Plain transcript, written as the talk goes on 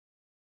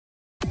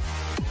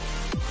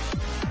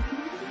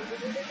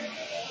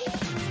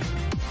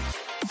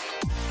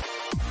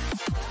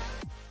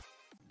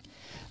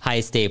Hi,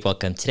 it's Dave.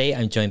 Welcome. Today,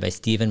 I'm joined by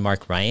Steve and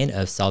Mark Ryan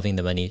of Solving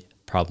the Money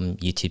Problem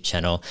YouTube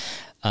channel.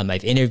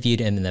 I've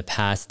interviewed him in the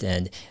past,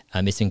 and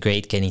it's been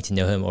great getting to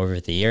know him over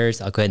the years.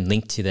 I'll go ahead and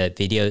link to the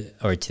video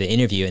or to the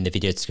interview in the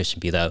video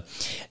description below.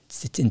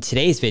 In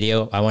today's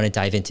video, I want to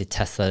dive into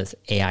Tesla's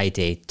AI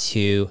Day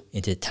 2,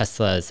 into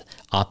Tesla's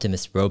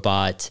Optimus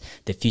robot,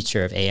 the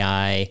future of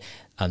AI,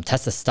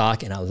 Tesla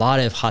stock, and a lot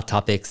of hot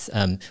topics.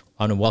 I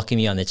want to welcome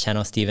you on the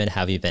channel, Steven.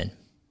 How have you been?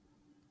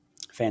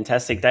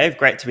 Fantastic, Dave.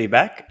 Great to be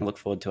back. I look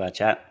forward to our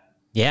chat.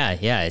 Yeah,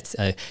 it's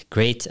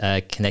great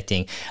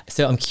connecting.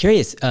 So I'm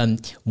curious,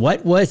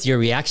 what was your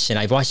reaction?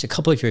 I've watched a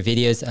couple of your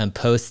videos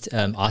post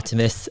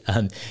Optimus.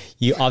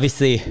 You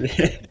obviously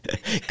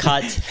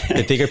caught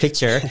the bigger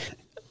picture.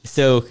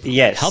 So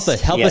yes, help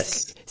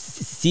us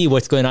see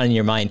what's going on in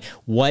your mind.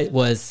 What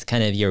was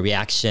kind of your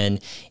reaction?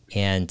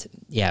 And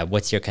yeah,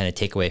 what's your kind of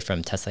takeaway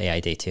from Tesla AI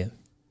Day 2?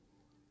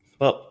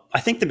 Well,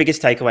 I think the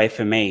biggest takeaway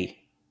for me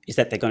is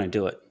that they're going to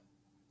do it.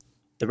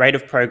 The rate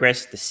of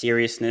progress, the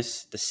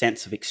seriousness, the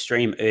sense of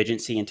extreme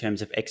urgency in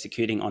terms of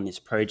executing on this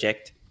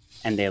project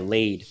and their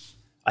lead.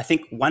 I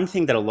think one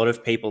thing that a lot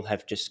of people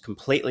have just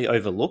completely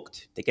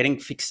overlooked, they're getting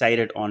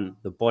fixated on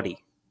the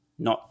body,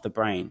 not the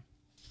brain.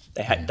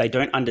 They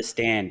don't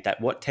understand that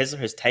what Tesla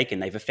has taken,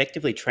 they've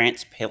effectively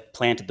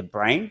transplanted the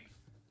brain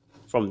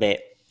from their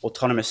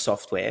autonomous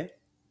software,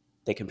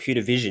 their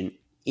computer vision,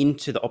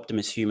 into the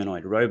Optimus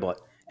humanoid robot.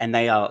 And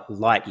they are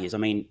light years. I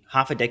mean,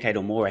 half a decade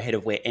or more ahead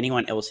of where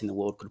anyone else in the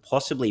world could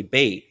possibly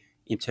be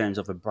in terms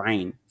of a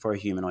brain for a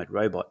humanoid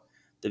robot.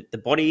 The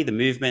body, the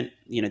movement,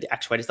 the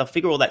actuators, they'll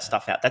figure all that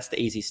stuff out. That's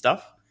the easy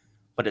stuff.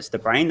 But it's the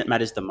brain that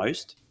matters the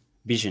most.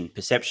 Vision,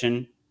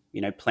 perception,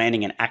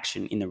 planning and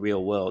action in the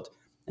real world.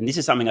 And this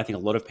is something I think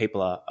a lot of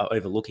people are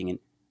overlooking. And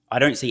I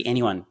don't see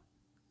anyone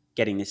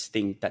getting this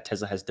thing that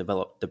Tesla has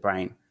developed, the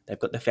brain. They've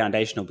got the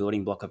foundational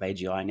building block of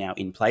AGI now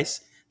in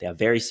place. They are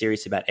very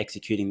serious about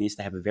executing this.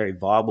 They have a very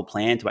viable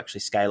plan to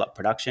actually scale up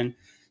production,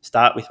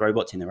 start with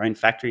robots in their own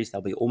factories.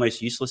 They'll be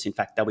almost useless. In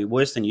fact, they'll be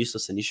worse than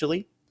useless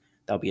initially.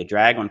 They'll be a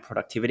drag on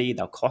productivity.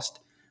 They'll cost.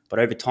 But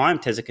over time,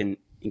 Tesla can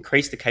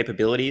increase the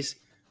capabilities.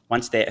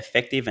 Once they're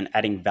effective and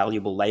adding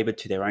valuable labor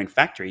to their own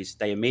factories,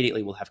 they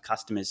immediately will have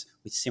customers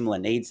with similar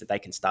needs that they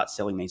can start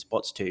selling these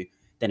bots to.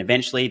 Then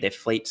eventually their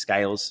fleet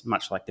scales,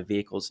 much like the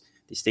vehicles.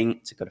 This thing,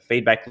 it's got a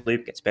feedback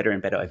loop, gets better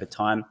and better over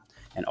time.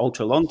 And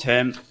ultra long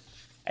term,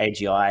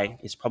 AGI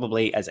is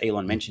probably, as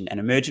Elon mentioned, an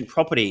emergent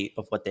property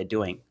of what they're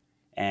doing.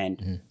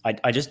 And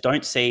I just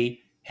don't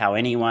see how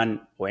anyone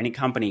or any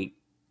company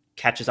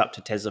catches up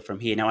to Tesla from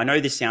here. Now, I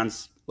know this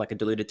sounds like a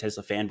deluded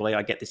Tesla fanboy.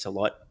 I get this a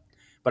lot.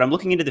 But I'm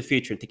looking into the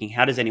future and thinking,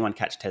 how does anyone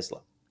catch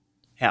Tesla?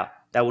 How?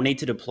 They will need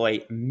to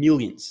deploy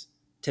millions.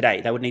 Today,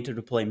 they would need to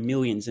deploy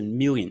millions and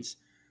millions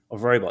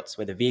of robots,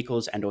 whether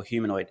vehicles and or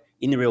humanoid,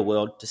 in the real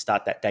world to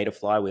start that data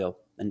flywheel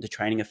and the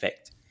training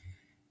effect.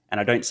 And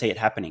I don't see it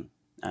happening.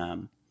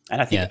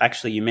 And I think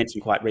actually you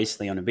mentioned quite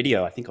recently on a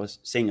video, I think I was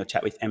seeing your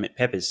chat with Emmett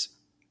Peppers.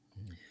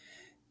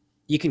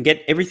 You can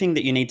get everything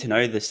that you need to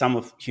know, the sum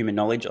of human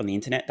knowledge on the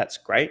internet. That's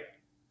great.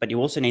 But you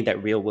also need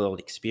that real world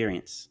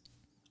experience.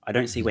 I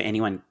don't see where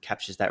anyone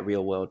captures that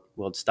real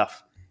world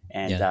stuff.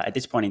 And at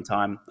this point in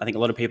time, I think a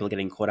lot of people are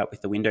getting caught up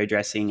with the window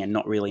dressing and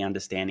not really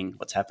understanding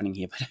what's happening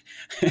here.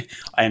 But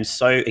I am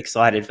so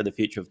excited for the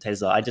future of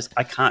Tesla.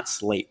 I can't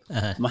sleep.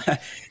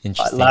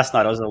 Last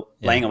night I was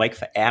laying awake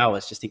for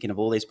hours just thinking of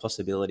all these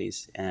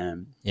possibilities.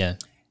 And I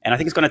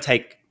think it's going to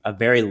take a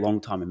very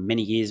long time, and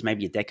many years,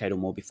 maybe a decade or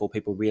more, before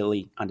people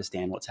really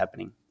understand what's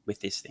happening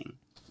with this thing.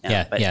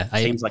 But it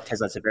seems like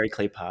Tesla's a very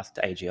clear path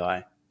to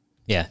AGI.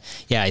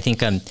 I think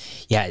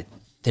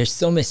there's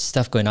so much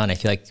stuff going on. I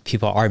feel like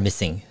people are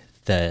missing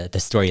the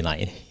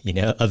storyline,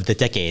 of the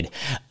decade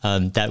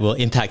that will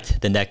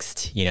impact the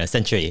next,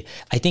 century.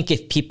 I think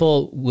if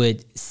people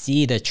would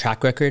see the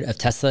track record of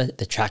Tesla,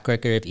 the track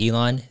record of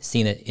Elon,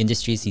 seeing the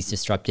industries he's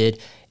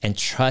disrupted, and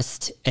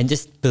trust and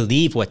just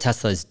believe what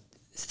Tesla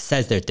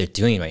says they're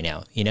doing right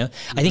now,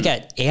 I think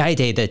at AI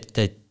Day,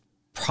 the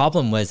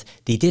problem was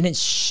they didn't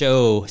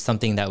show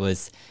something that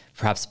was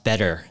perhaps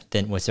better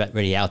than what's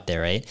already out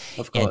there, right?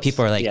 Of course. And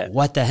people are like,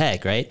 what the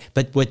heck, right?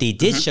 But what they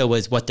did show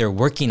was what they're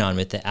working on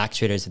with the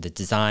actuators, with the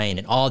design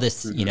and all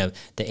this, the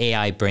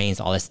AI brains,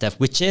 all this stuff,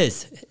 which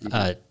is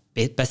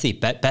basically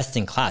best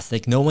in class.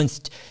 Like no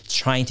one's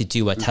trying to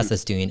do what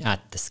Tesla's doing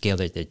at the scale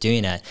that they're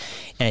doing at.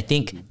 And I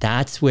think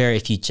that's where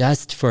if you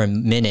just for a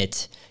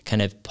minute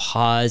kind of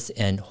pause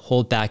and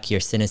hold back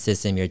your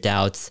cynicism, your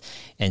doubts,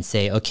 and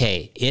say,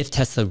 okay, if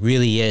Tesla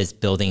really is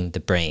building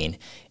the brain,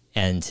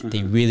 and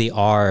they really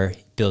are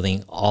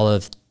building all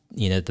of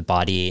the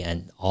body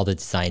and all the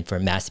design for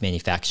mass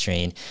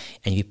manufacturing,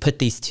 and you put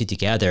these two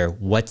together,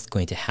 what's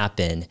going to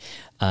happen?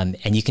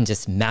 And you can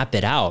just map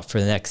it out for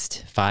the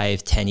next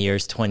 5, 10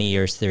 years, 20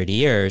 years, 30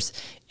 years.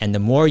 And the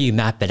more you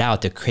map it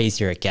out, the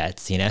crazier it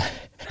gets,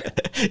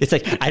 It's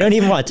like, I don't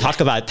even want to talk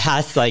about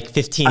past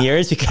 15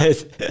 years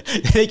because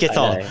it gets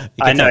all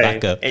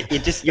back up.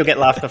 You'll get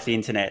laughed off the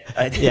internet.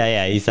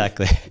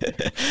 Exactly.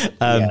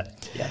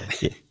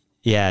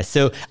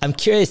 So I'm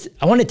curious,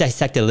 I want to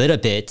dissect a little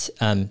bit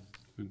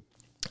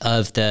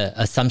of the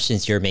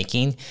assumptions you're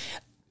making,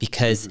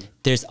 because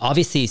there's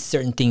obviously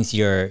certain things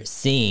you're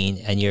seeing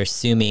and you're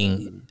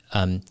assuming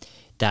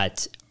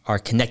that are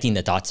connecting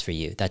the dots for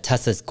you, that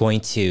Tesla's going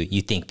to,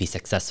 you think, be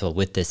successful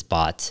with this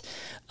bot,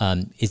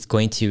 is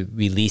going to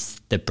release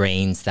the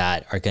brains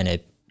that are going to,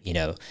 you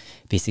know,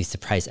 basically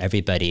surprise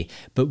everybody.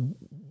 But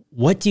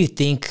what do you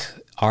think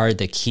are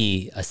the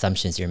key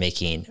assumptions you're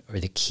making, or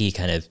the key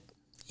kind of,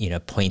 you know,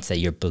 points that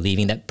you're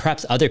believing that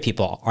perhaps other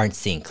people aren't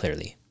seeing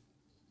clearly?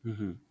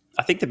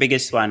 I think the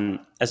biggest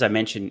one, as I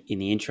mentioned in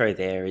the intro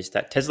there, is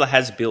that Tesla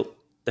has built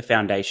the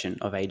foundation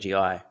of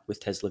AGI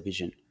with Tesla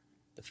Vision.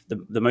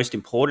 The most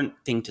important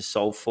thing to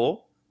solve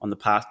for on the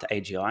path to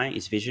AGI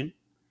is vision,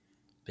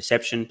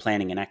 perception,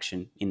 planning, and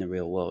action in the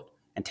real world.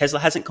 And Tesla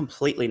hasn't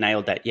completely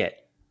nailed that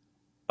yet,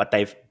 but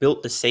they've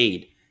built the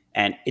seed.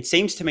 And it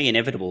seems to me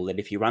inevitable that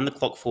if you run the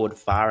clock forward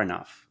far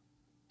enough,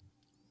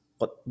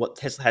 what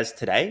Tesla has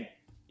today,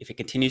 if it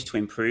continues to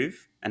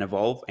improve and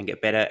evolve and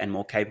get better and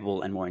more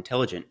capable and more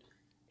intelligent,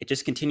 it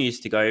just continues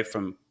to go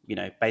from, you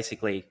know,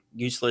 basically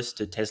useless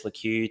to Tesla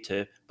Q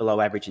to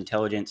below average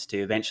intelligence to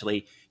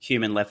eventually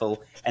human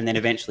level and then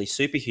eventually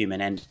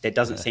superhuman. And there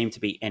doesn't seem to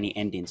be any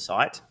end in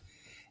sight.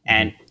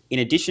 And in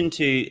addition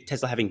to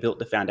Tesla having built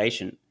the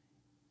foundation,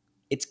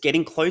 it's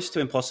getting close to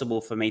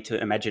impossible for me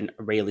to imagine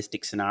a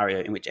realistic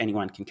scenario in which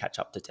anyone can catch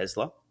up to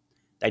Tesla.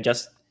 They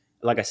just,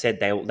 like I said,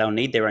 they'll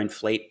need their own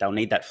fleet. They'll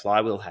need that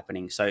flywheel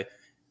happening. So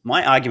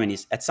my argument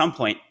is at some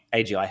point,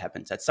 AGI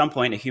happens. At some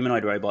point, a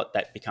humanoid robot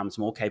that becomes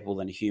more capable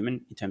than a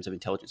human in terms of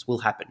intelligence will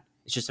happen.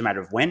 It's just a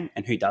matter of when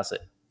and who does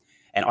it.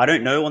 And I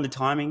don't know on the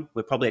timing.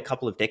 We're probably a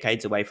couple of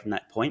decades away from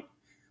that point.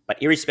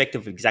 But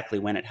irrespective of exactly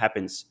when it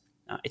happens,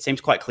 it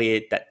seems quite clear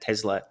that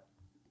Tesla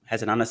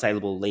has an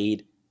unassailable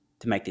lead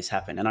to make this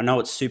happen. And I know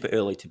it's super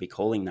early to be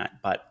calling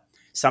that, but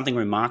something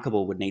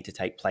remarkable would need to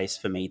take place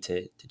for me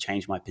to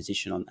change my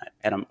position on that.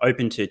 And I'm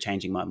open to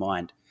changing my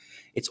mind.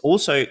 It's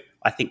also,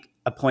 I think,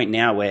 a point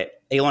now where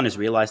Elon has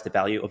realized the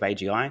value of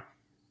AGI.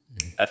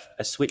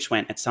 A switch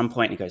went at some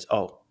point and he goes,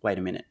 oh, wait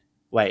a minute.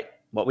 Wait,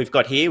 what we've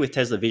got here with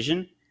Tesla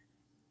Vision,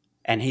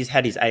 and he's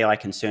had his AI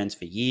concerns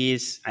for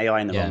years, AI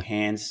in the wrong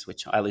hands,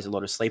 which I lose a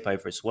lot of sleep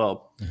over as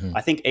well.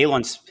 I think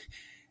Elon's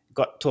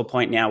got to a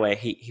point now where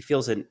he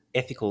feels an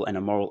ethical and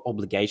a moral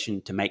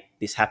obligation to make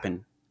this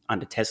happen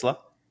under Tesla,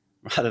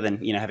 rather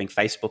than, you know, having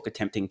Facebook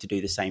attempting to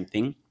do the same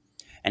thing.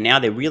 And now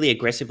they're really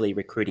aggressively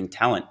recruiting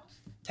talent,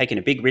 taking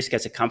a big risk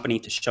as a company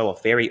to show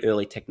off very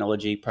early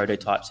technology,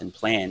 prototypes and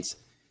plans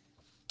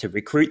to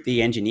recruit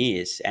the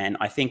engineers. And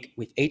I think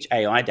with each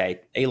AI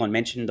day, Elon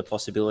mentioned the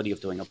possibility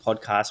of doing a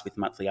podcast with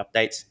monthly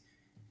updates.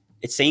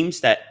 It seems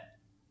that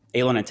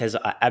Elon and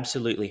Tesla are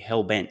absolutely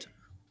hell-bent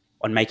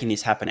on making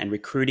this happen and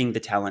recruiting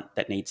the talent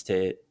that needs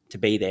to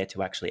be there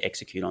to actually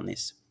execute on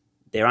this.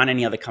 There aren't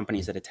any other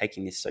companies that are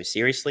taking this so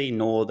seriously,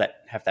 nor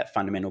that have that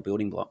fundamental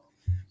building block.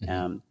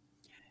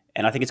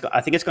 And I think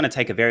it's going to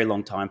take a very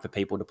long time for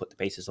people to put the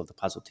pieces of the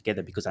puzzle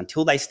together, because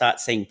until they start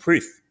seeing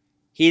proof,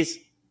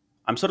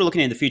 I'm sort of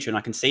looking in the future and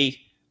I can see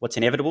what's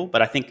inevitable,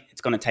 but I think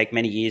it's going to take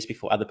many years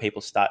before other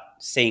people start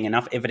seeing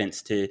enough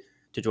evidence to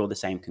draw the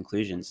same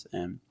conclusions.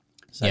 I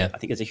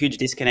think there's a huge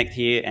disconnect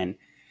here. And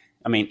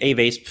I mean,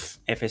 EVs,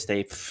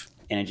 FSD,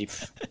 energy,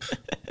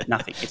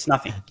 nothing. It's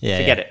nothing.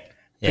 Forget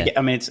it.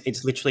 I mean,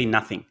 it's literally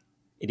nothing.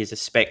 It is a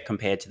speck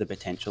compared to the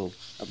potential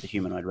of the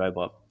humanoid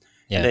robot.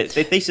 The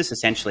thesis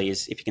essentially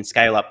is if you can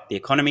scale up the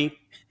economy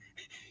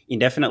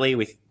indefinitely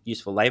with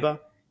useful labor,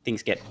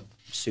 things get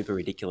super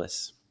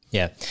ridiculous.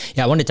 Yeah.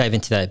 I want to dive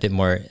into that a bit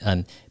more.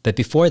 But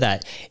before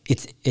that,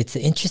 it's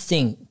an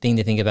interesting thing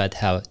to think about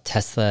how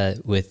Tesla,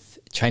 with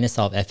trying to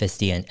solve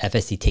FSD and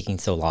FSD taking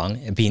so long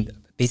and being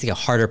basically a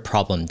harder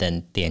problem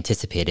than they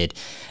anticipated,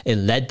 it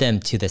led them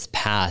to this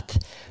path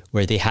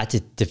where they had to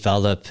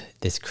develop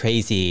this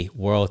crazy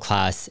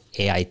world-class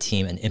AI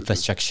team and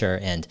infrastructure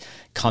and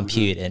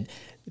compute. And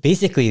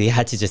basically they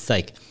had to just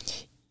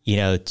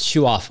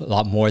chew off a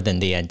lot more than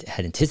they had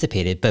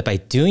anticipated. But by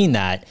doing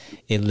that,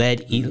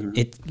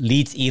 it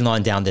leads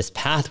Elon down this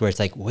path where it's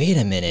like, wait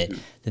a minute,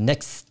 the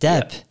next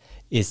step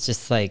is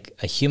just like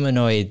a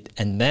humanoid,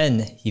 and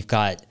then you've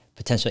got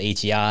potential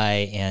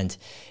AGI, and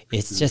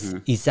it's just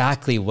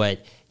exactly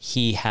what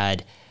he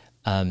had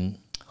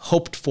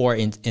hoped for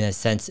in a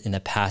sense in the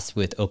past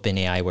with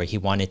OpenAI, where he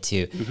wanted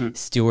to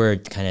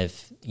steward kind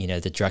of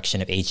the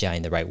direction of AGI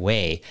in the right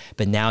way.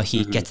 But now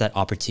he gets that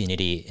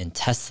opportunity in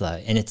Tesla,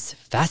 and it's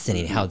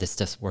fascinating how this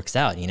stuff works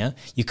out.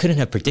 You couldn't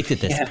have predicted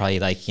this probably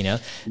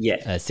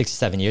 6 or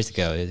 7 years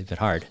ago. It was a bit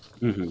hard.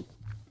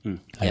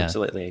 I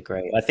absolutely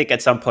agree. I think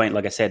at some point,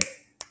 like I said,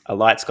 a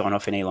light's gone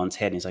off in Elon's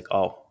head, and he's like,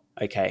 "Oh,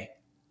 okay,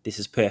 this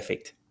is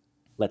perfect.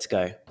 Let's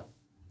go."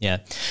 Yeah.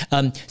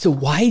 So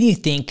why do you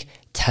think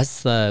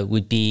Tesla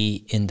would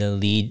be in the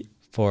lead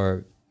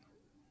for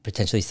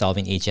potentially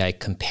solving AGI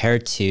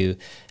compared to,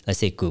 let's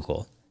say,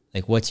 Google?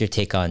 Like, what's your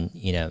take on,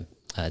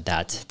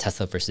 that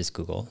Tesla versus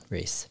Google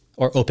race,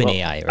 or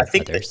OpenAI or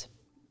others?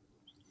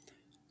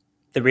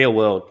 The real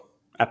world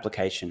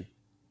application.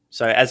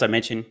 So as I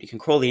mentioned, you can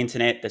crawl the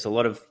internet. There's a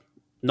lot of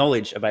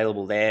knowledge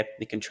available there.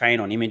 It can train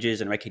on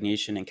images and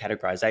recognition and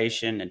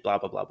categorization and blah,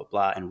 blah, blah, blah,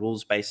 blah, and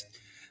rules-based.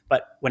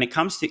 But when it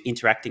comes to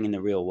interacting in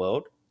the real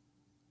world,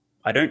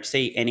 I don't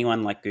see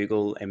anyone like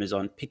Google,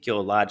 Amazon, pick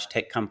your large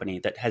tech company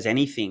that has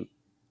anything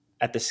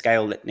at the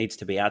scale that needs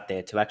to be out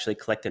there to actually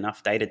collect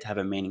enough data to have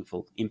a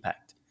meaningful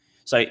impact.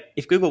 So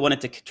if Google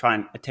wanted to try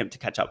and attempt to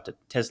catch up to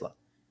Tesla,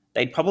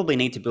 they'd probably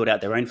need to build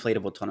out their own fleet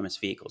of autonomous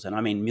vehicles, and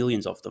I mean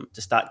millions of them,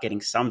 to start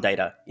getting some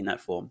data in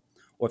that form.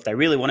 Or if they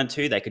really wanted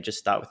to, they could just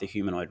start with a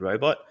humanoid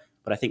robot,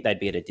 but I think they'd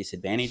be at a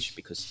disadvantage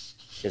because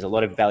there's a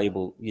lot of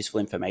valuable, useful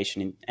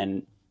information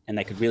and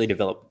they could really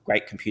develop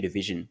great computer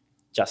vision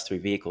just through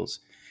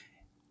vehicles.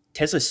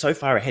 Tesla's so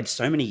far ahead,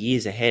 so many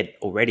years ahead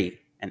already,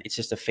 and it's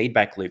just a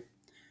feedback loop.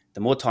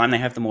 The more time they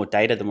have, the more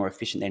data, the more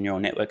efficient their neural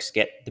networks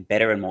get, the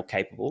better and more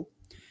capable.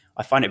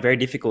 I find it very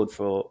difficult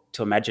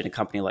to imagine a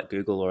company like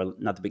Google or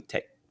another big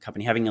tech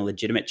company having a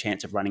legitimate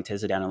chance of running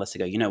Tesla down unless they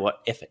go, you know what,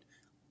 F it.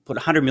 Put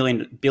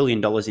 $100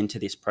 billion into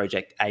this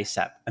project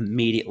ASAP,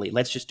 immediately.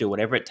 Let's just do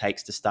whatever it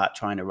takes to start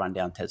trying to run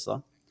down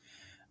Tesla.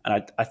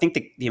 And I think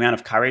the amount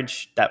of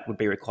courage that would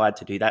be required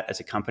to do that as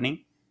a company,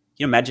 can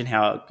you imagine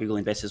how Google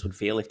investors would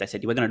feel if they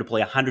said, we're going to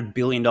deploy $100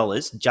 billion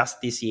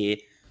just this year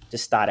to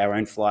start our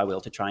own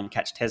flywheel to try and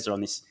catch Tesla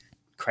on this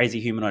crazy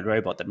humanoid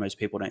robot that most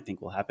people don't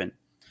think will happen.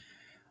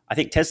 I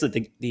think Tesla,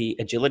 the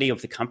agility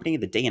of the company,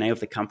 the DNA of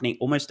the company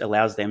almost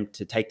allows them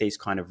to take these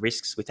kind of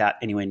risks without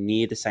anywhere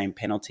near the same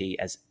penalty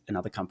as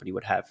another company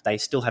would have. They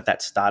still have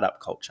that startup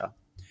culture.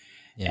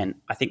 Yeah. And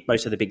I think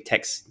most of the big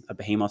techs are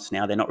behemoths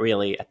now. They're not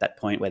really at that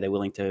point where they're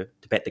willing to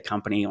bet the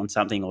company on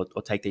something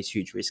or take these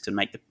huge risks and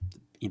make the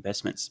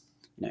investments.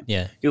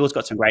 Google's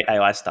got some great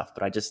AI stuff,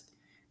 but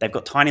they've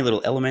got tiny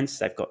little elements.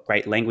 They've got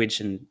great language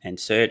and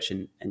search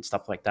and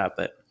stuff like that.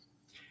 But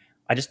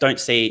I just don't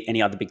see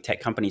any other big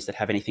tech companies that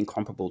have anything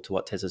comparable to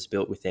what Tesla's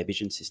built with their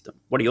vision system.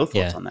 What are your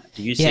thoughts on that?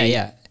 Do you see?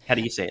 How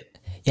do you see it?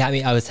 Yeah, I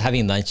mean, I was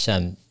having lunch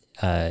on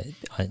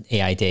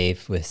AI Day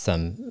with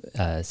some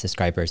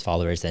subscribers,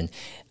 followers, and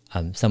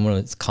someone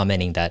was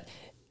commenting that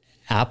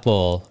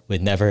Apple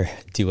would never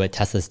do what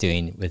Tesla's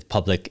doing with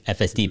public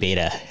FSD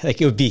beta.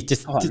 Like it would be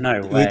just,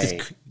 no way.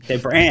 Their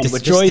brand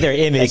destroy their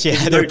image,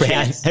 their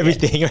brand,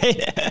 everything,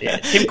 right? Yeah.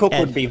 Tim Cook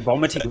would be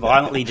vomiting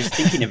violently just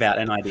thinking about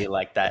an idea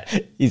like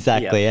that.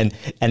 Exactly,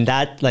 and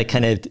that like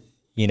kind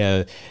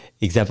of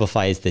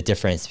exemplifies the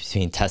difference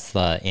between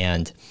Tesla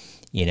and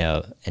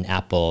and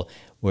Apple,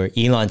 where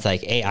Elon's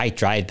like, hey, I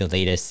drive the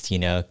latest,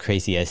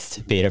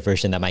 craziest beta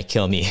version that might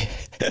kill me.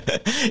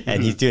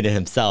 And he's doing it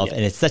himself. Yeah.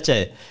 And it's such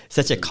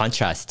a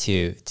contrast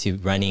to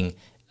running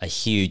a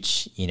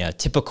huge,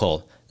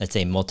 typical, let's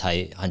say,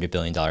 multi-$100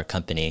 billion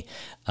company.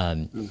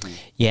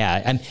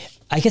 Yeah,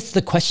 I guess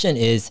the question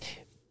is,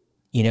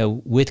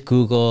 with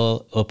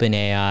Google,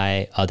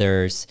 OpenAI,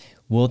 others,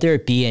 will there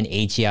be an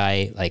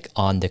AGI like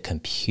on the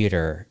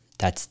computer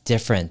that's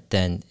different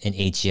than an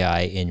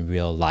AGI in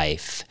real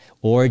life?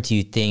 Or do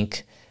you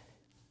think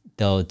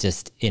they'll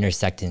just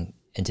intersect and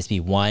just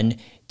be one?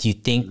 Do you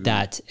think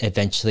that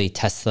eventually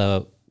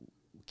Tesla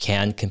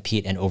can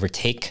compete and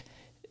overtake,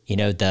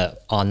 the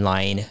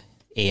online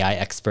AI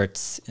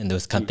experts in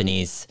those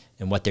companies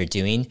and what they're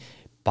doing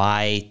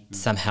by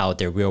somehow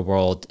their real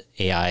world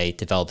AI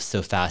develops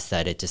so fast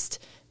that it just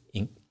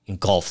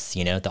engulfs,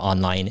 the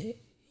online,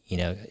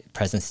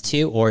 presence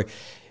too? Or,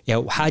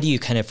 how do you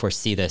kind of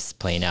foresee this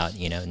playing out,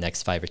 in the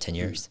next 5 or 10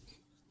 years?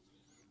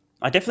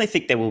 I definitely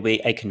think there will be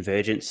a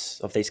convergence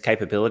of these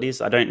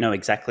capabilities. I don't know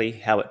exactly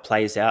how it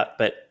plays out,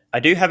 but I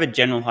do have a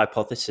general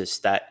hypothesis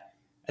that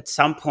at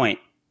some point,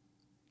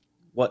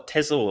 what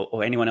Tesla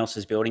or anyone else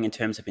is building in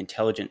terms of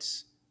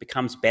intelligence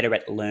becomes better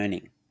at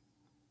learning.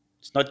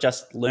 It's not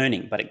just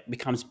learning, but it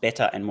becomes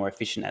better and more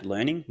efficient at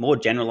learning, more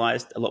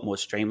generalized, a lot more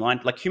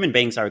streamlined. Like human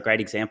beings are a great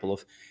example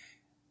of,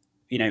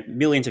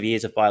 millions of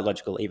years of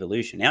biological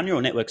evolution. Our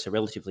neural networks are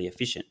relatively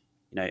efficient.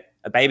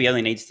 A baby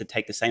only needs to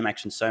take the same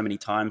action so many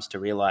times to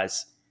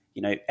realize,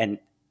 and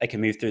they can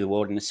move through the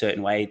world in a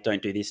certain way.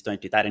 Don't do this, don't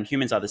do that. And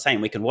humans are the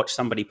same. We can watch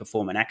somebody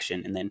perform an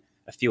action and then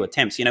a few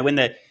attempts. When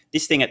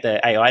this thing at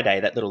the AI Day,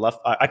 that little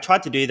I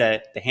tried to do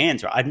the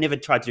hands, right? I've never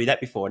tried to do that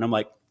before. And I'm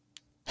like,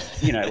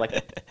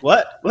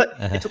 what?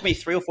 It took me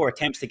 3 or 4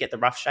 attempts to get the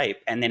rough shape.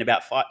 And then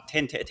about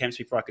 10 attempts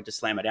before I could just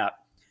slam it out.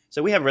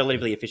 So we have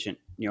relatively efficient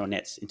neural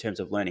nets in terms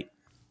of learning.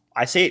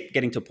 I see it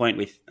getting to a point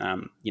with,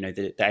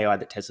 the AI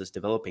that Tesla's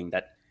developing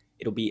that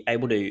it'll be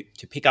able to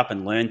pick up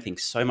and learn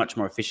things so much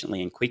more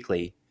efficiently and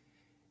quickly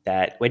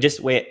that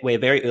we're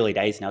very early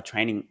days and our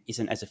training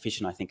isn't as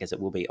efficient, I think, as it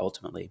will be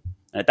ultimately.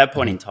 And at that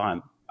point in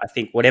time, I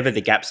think whatever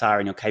the gaps are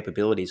in your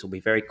capabilities will be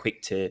very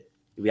quick to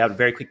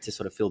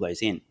sort of fill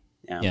those in.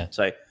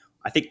 So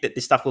I think that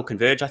this stuff will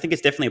converge. I think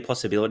it's definitely a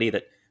possibility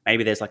that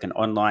maybe there's like an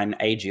online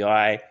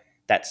AGI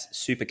that's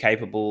super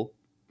capable,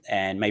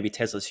 and maybe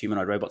Tesla's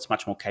humanoid robot's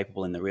much more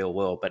capable in the real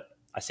world. But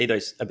I see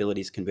those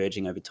abilities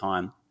converging over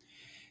time.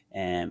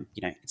 And,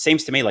 it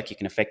seems to me like you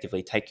can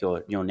effectively take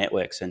your neural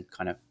networks and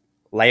kind of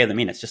layer them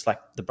in. It's just like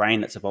the brain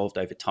that's evolved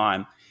over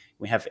time.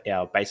 We have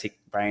our basic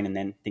brain and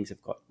then things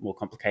have got more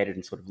complicated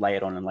and sort of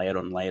layered on and layered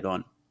on and layered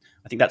on.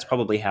 I think that's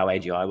probably how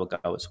AGI will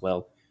go as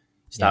well.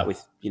 Start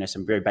with,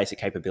 some very basic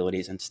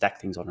capabilities and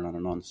stack things on and on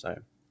and on. So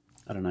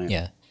I don't know.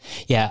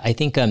 Yeah. I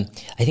think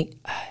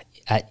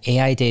at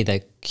AI Day,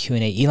 the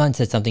Q&A, Elon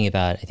said something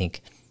about, I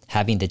think,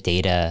 having the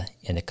data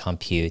and the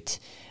compute.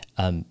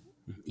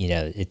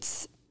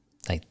 It's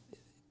like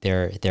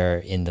they're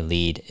in the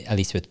lead, at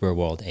least with real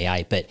world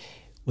AI. But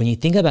when you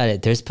think about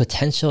it, there's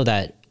potential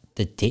that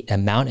the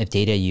amount of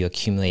data you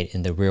accumulate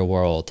in the real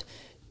world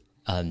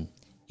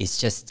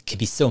could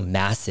be so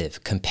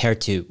massive compared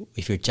to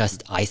if you're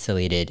just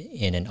isolated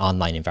in an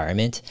online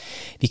environment.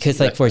 Because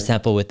like, for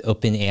example, with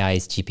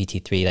OpenAI's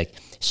GPT-3, like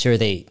sure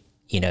they,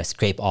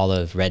 scrape all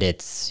of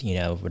Reddit's,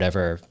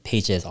 whatever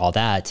pages, all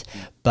that,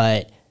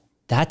 but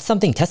that's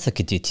something Tesla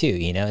could do too.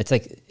 It's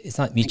like, it's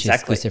not mutually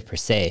exclusive per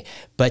se,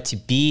 but to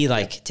be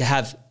like, to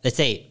have, let's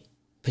say,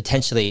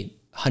 potentially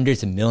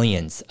hundreds of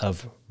millions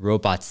of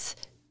robots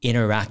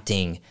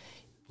interacting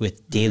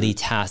with daily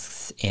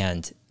tasks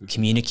and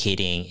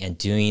communicating and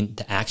doing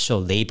the actual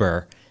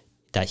labor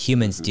that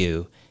humans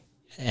do,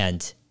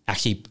 and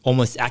actually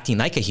almost acting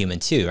like a human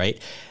too,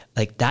 right?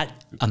 Like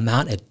that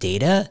amount of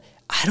data,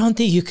 I don't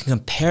think you can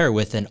compare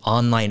with an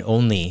online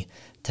only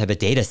type of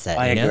data set.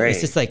 I agree.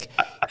 It's just like,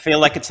 I feel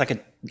like it's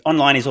like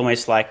online is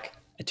almost like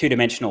a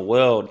two-dimensional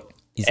world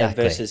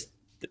versus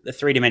the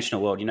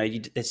three-dimensional world.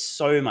 There's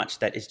so much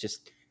that is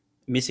just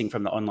missing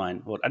from the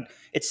online world. And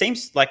it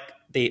seems like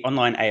the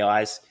online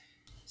AIs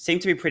seem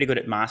to be pretty good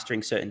at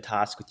mastering certain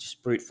tasks with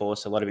just brute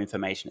force a lot of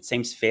information. It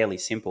seems fairly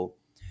simple.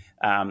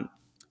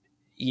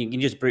 You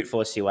can just brute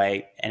force your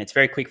way, and it's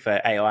very quick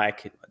for AI.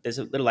 There's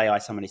a little AI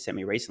somebody sent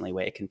me recently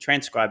where it can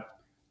transcribe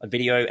a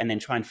video and then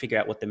try and figure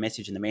out what the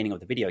message and the meaning of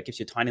the video. It gives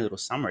you a tiny little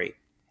summary,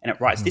 and it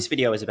writes, this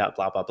video is about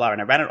blah, blah, blah.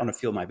 And I ran it on a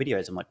few of my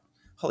videos. I'm like,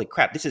 holy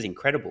crap, this is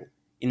incredible.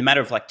 In the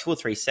matter of like 2 or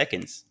 3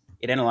 seconds,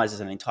 it analyzes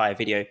an entire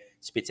video,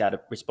 spits out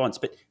a response.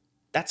 But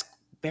that's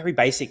very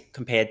basic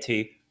compared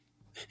to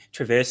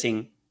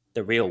traversing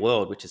the real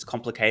world, which is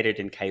complicated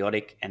and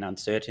chaotic and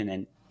uncertain,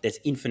 and there's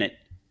infinite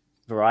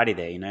variety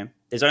there.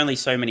 There's only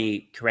so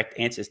many correct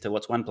answers to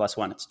what's 1 +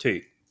 1, it's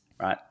 2,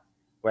 right?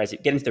 Whereas you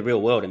get into the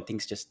real world and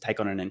things just take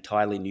on an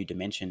entirely new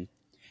dimension.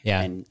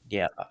 And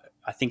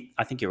I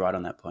think you're right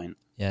on that point.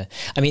 Yeah.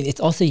 I mean, it's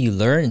also, you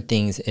learn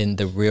things in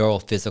the real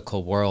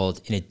physical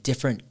world in a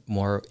different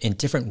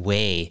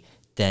way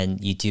than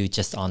you do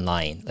just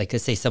online. Like,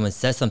 let's say someone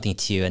says something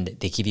to you and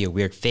they give you a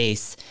weird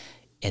face,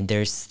 and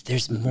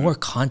there's more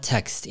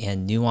context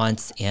and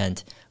nuance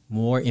and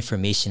more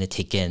information to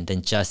take in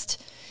than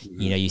just,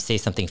 you say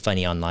something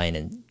funny online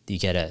and you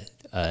get a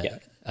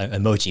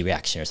emoji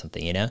reaction or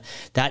something,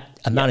 That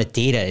amount of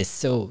data is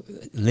so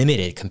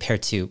limited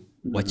compared to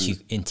what you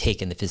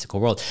intake in the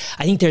physical world.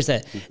 I think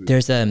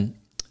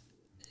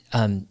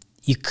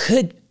you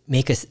could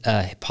make a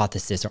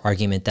hypothesis or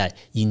argument that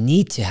you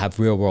need to have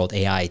real world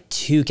AI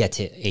to get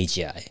to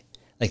AGI.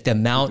 Like the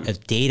amount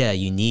of data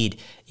you need,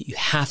 you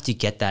have to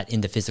get that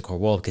in the physical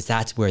world, because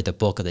that's where the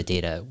bulk of the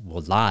data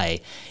will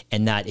lie.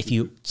 And that if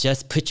you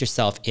just put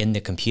yourself in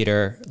the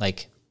computer,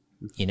 like,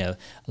 a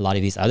lot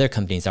of these other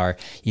companies are,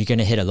 you're going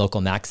to hit a local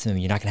maximum.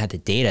 You're not going to have the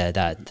data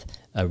that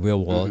a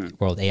real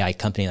world AI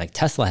company like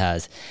Tesla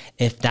has.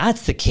 If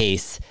that's the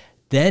case,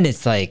 then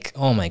it's like,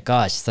 oh my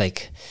gosh, it's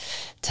like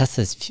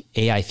Tesla's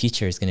AI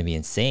future is going to be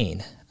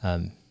insane.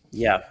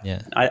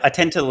 I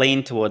tend to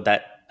lean toward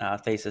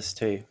that thesis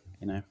too.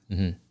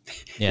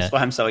 That's why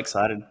I'm so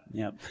excited.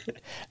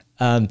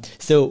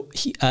 So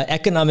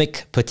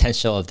economic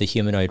potential of the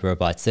humanoid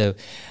robot. So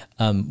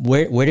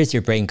where does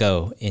your brain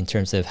go in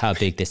terms of how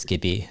big this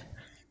could be?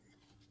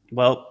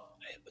 Well,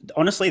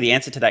 honestly, the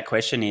answer to that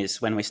question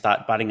is when we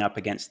start butting up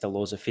against the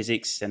laws of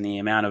physics and the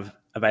amount of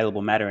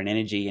available matter and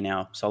energy in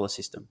our solar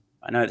system.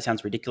 I know that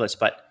sounds ridiculous,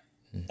 but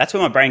that's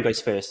where my brain goes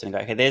first and go,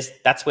 okay,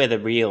 that's where the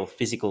real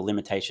physical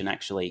limitation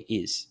actually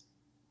is.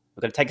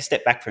 We've got to take a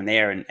step back from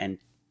there, and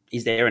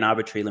is there an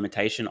arbitrary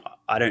limitation?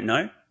 I don't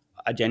know.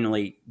 I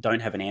generally don't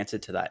have an answer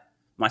to that.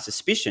 My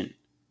suspicion,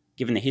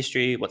 given the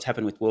history, what's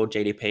happened with world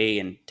GDP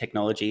and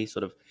technology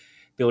sort of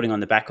building on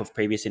the back of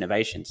previous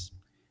innovations,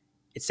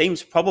 it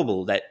seems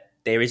probable that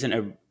there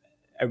isn't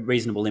a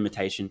reasonable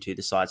limitation to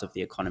the size of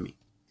the economy.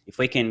 If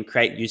we can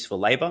create useful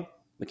labor,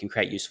 we can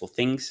create useful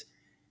things,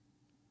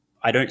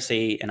 I don't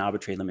see an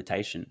arbitrary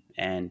limitation.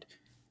 And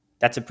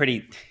that's a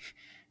pretty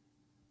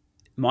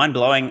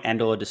mind-blowing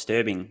and or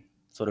disturbing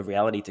sort of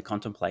reality to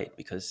contemplate,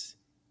 because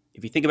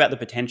if you think about the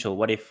potential,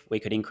 what if we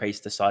could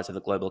increase the size of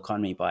the global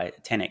economy by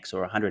 10x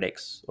or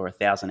 100x or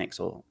 1,000x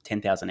or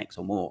 10,000x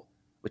or more,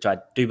 which I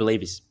do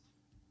believe it's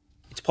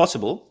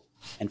possible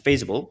and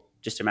feasible,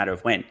 just a matter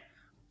of when.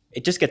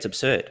 It just gets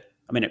absurd.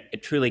 I mean,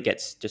 it truly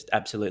gets just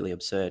absolutely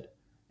absurd.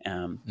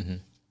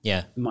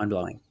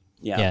 Mind-blowing.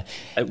 Do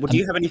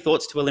you have any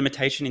thoughts to a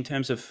limitation in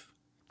terms of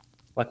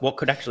like what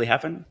could actually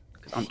happen?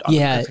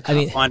 I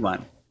can't find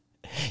one.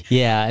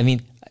 Yeah, I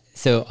mean,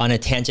 so on a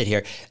tangent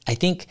here, I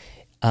think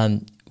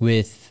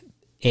with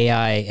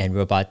AI and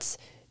robots,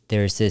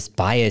 there's this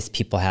bias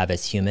people have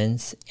as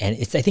humans, and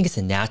I think it's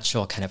a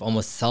natural kind of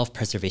almost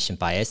self-preservation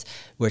bias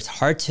where it's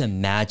hard to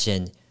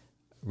imagine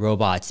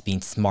robots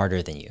being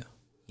smarter than you.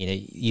 You know,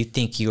 you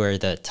think you are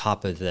the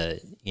top of the,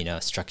 you know,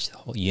 structure, the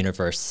whole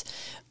universe,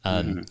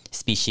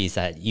 species,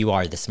 that you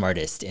are the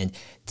smartest. And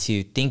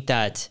to think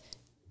that,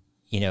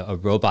 you know, a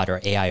robot or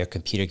AI or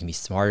computer can be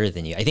smarter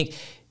than you, I think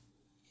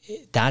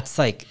that's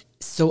like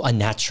so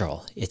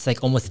unnatural. It's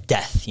like almost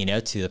death, you know,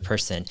 to the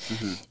person.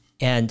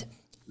 And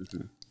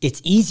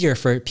it's easier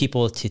for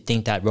people to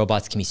think that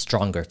robots can be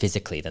stronger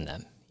physically than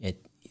them.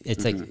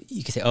 It's like,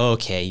 you can say, oh,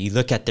 okay, you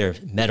look at their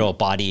metal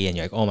body and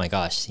you're like, oh my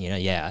gosh, you know,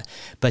 yeah.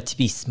 But to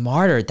be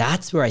smarter,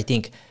 that's where I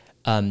think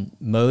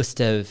most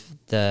of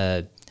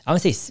the, I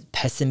wouldn't say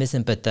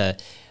pessimism, but the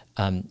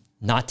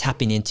not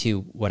tapping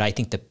into what I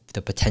think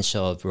the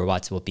potential of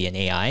robots will be in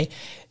AI.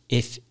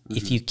 If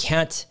you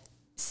can't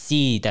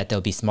see that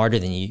they'll be smarter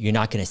than you, you're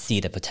not going to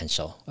see the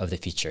potential of the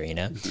future, you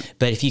know?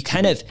 But if you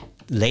kind of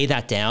lay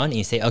that down and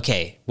you say,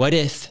 okay, what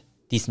if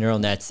these neural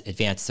nets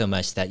advance so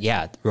much that,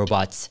 yeah,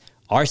 robots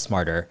are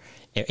smarter,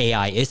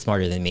 AI is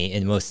smarter than me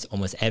in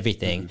almost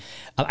everything.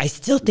 I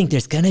still think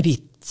there's going to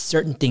be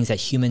certain things that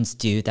humans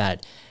do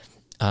that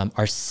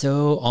are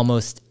so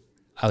almost,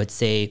 I won't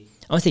say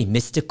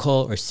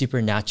mystical or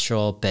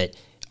supernatural, but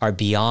are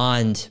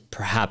beyond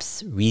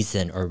perhaps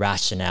reason or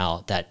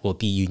rationale that will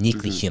be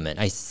uniquely human.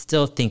 I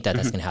still think that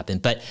that's going to happen.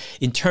 But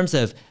in terms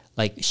of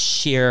like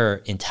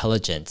sheer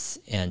intelligence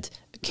and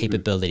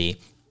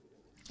capability,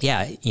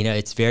 yeah, you know,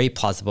 it's very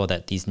plausible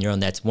that these neural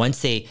nets,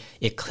 once they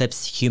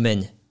eclipse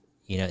human,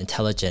 you know,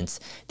 intelligence,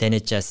 then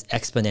it just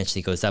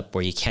exponentially goes up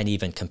where you can't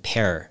even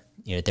compare,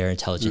 you know, their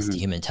intelligence to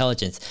human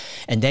intelligence.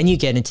 And then you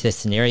get into the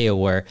scenario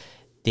where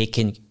they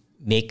can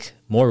make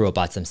more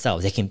robots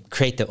themselves. They can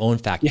create their own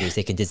factories.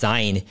 They can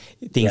design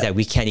things that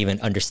we can't even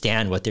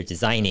understand what they're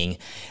designing.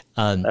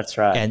 That's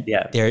right. And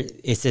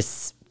it's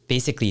this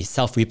basically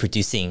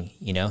self-reproducing,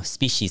 you know,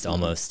 species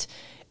almost.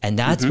 And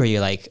that's where you're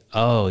like,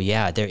 oh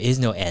yeah, there is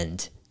no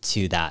end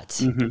to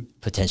that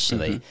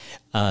potentially.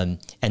 And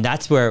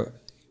that's where,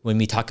 when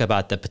we talk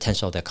about the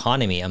potential of the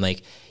economy, I'm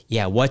like,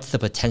 yeah, what's the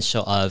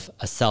potential of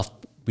a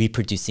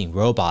self-reproducing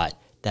robot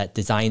that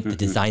the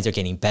designs are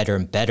getting better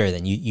and better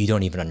than you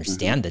don't even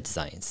understand the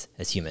designs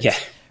as humans,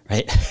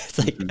 right? It's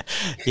like,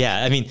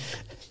 yeah, I mean,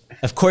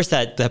 of course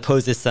that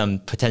poses some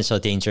potential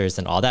dangers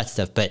and all that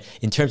stuff, but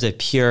in terms of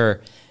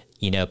pure,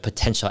 you know,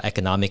 potential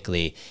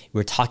economically,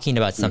 we're talking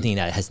about something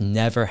that has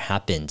never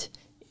happened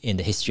in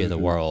the history of the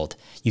world.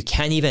 You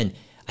can't even,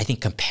 I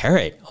think, compare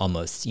it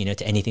almost, you know,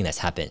 to anything that's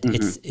happened.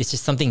 It's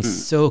just something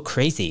so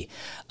crazy.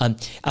 I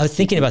was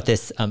thinking about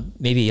this.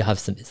 Maybe you'll have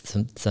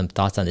some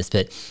thoughts on this,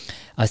 but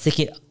I was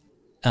thinking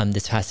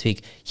this past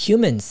week,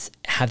 humans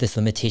have this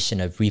limitation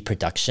of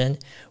reproduction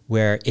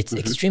where it's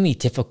extremely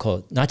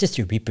difficult, not just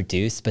to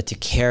reproduce, but to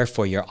care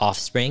for your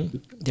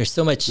offspring. There's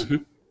so much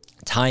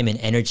time and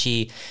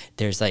energy.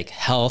 There's like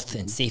health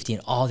and safety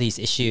and all these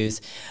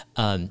issues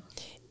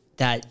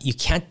that you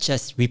can't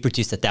just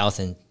reproduce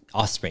 1,000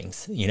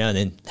 offsprings, you know, and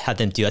then have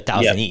them do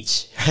 1,000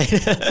 each,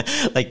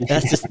 right? Like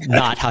that's just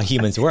not how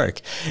humans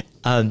work.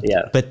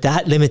 But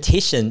that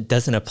limitation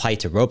doesn't apply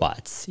to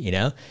robots, you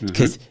know,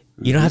 because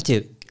you don't have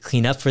to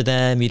clean up for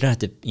them. You don't have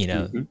to, you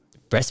know,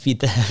 breastfeed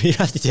them. You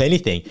don't have to do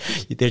anything.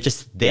 They're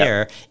just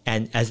there.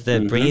 And as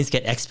the brains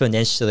get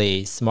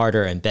exponentially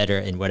smarter and better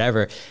and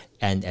whatever,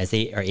 and as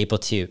they are able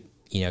to,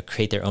 you know,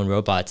 create their own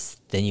robots,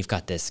 then you've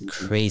got this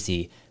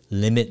crazy,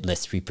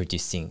 limitless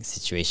reproducing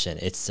situation.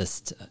 It's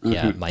just,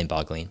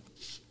 mind-boggling.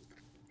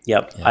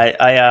 Yep.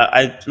 Yeah.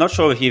 I'm not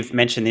sure if you've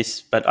mentioned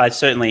this, but I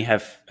certainly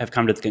have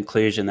come to the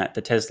conclusion that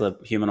the Tesla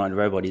humanoid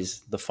robot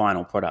is the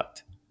final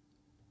product.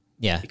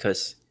 Yeah.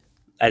 Because,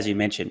 as you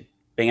mentioned,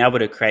 being able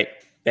to create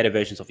better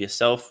versions of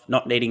yourself,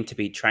 not needing to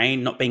be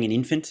trained, not being an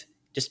infant,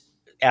 just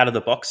out of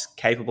the box,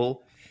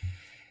 capable.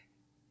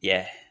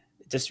 Yeah.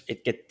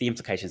 The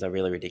implications are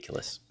really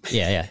ridiculous.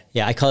 Yeah.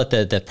 I call it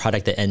the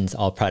product that ends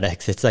all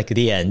products. It's like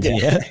the end.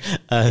 Yeah.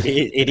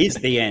 It is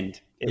the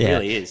end. It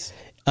really is.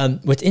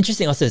 What's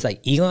interesting also is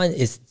like Elon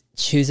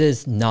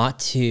chooses not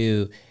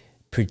to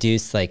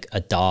produce like a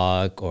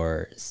dog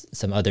or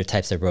some other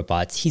types of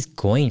robots. He's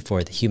going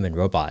for the human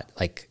robot,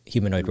 like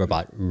humanoid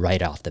robot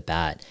right off the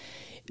bat.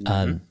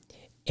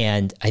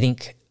 And I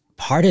think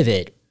part of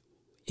it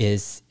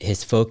is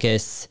his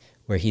focus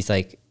where he's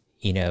like,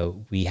 you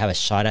know, we have a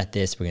shot at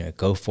this. We're going to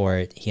go for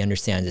it. He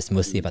understands it's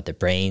mostly about the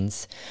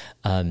brains.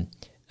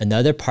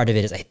 Another part of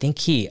it is I think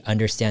he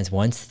understands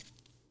once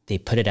they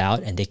put it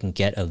out and they can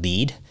get a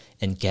lead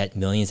and get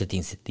millions of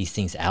these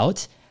things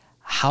out,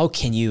 how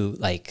can you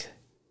like,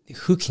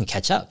 who can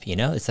catch up? You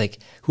know, it's like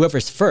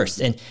whoever's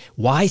first. And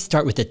why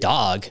start with the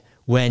dog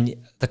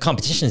when the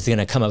competition is going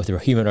to come up with a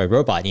humanoid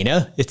robot? You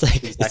know, it's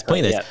like, it's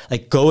pointless. Yeah.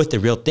 Like go with the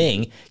real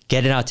thing,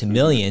 get it out to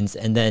millions.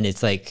 And then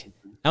it's like,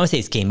 I don't say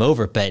it's game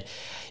over, but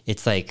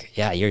it's like,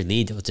 yeah, your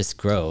lead will just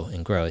grow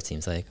and grow, it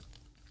seems like.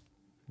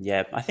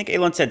 Yeah. I think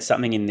Elon said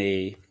something in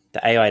the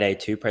AI Day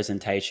 2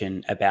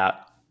 presentation about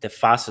the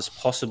fastest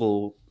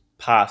possible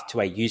path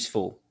to a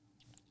useful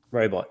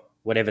robot,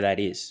 whatever that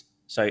is.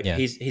 So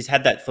he's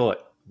had that thought.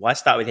 Why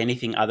start with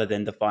anything other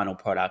than the final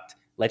product?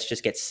 let's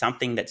just get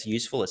something that's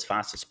useful as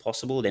fast as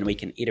possible. Then we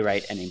can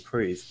iterate and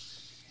improve.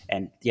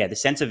 And yeah, the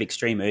sense of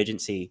extreme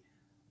urgency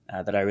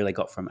that I really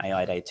got from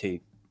AI Day 2,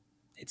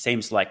 it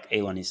seems like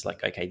Elon is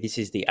like, okay, this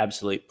is the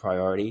absolute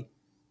priority.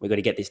 We've got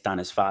to get this done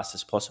as fast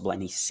as possible.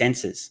 And he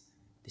senses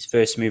this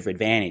first mover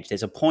advantage.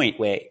 There's a point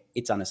where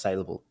it's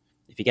unassailable.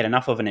 If you get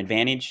enough of an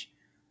advantage,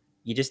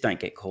 you just don't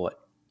get caught.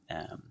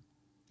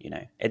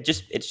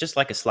 It's just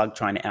like a slug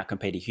trying to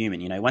outcompete a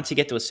human. Once you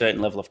get to a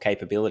certain level of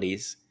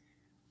capabilities,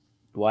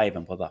 why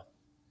even bother?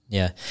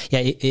 Yeah.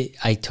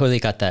 I totally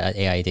got that at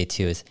AI Day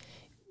 2. Is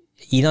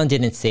Elon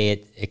didn't say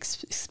it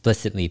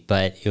explicitly,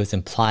 but it was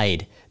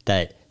implied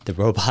that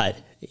the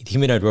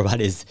humanoid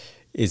robot is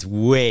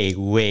way,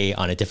 way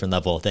on a different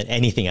level than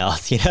anything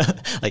else,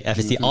 like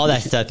FSD, all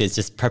that stuff is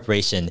just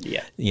preparation,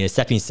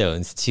 stepping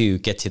stones to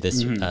get to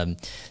this,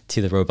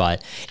 to the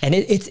robot. And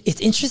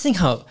it's interesting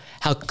how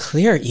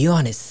clear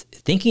Elon is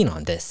thinking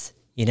on this,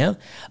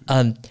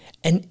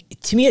 and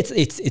to me,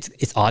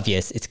 it's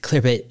obvious, it's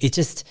clear, but it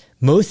just,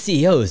 most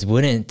CEOs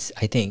wouldn't,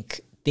 I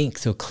think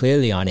so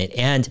clearly on it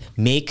and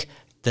make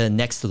the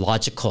next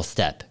logical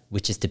step,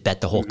 which is to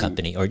bet the whole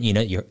company or,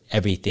 your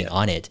everything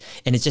on it.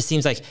 And it just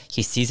seems like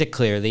he sees it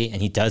clearly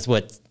and he does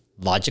what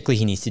logically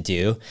he needs to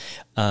do.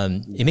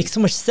 It makes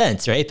so much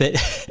sense, right? But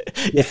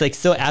it's like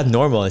so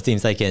abnormal, it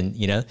seems like in,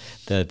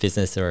 the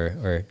business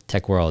or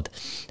tech world.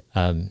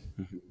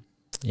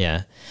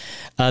 Yeah.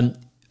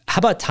 How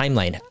about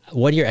timeline?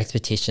 What are your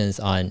expectations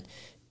on,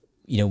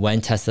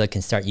 when Tesla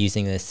can start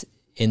using this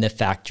in the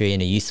factory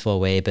in a useful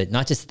way, but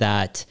not just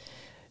that?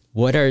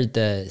 What are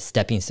the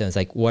stepping stones?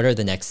 Like, what are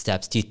the next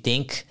steps? Do you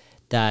think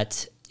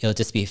that it'll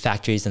just be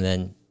factories and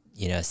then,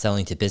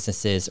 selling to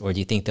businesses, or do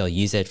you think they'll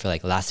use it for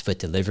like last foot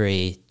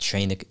delivery,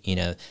 train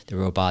the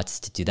robots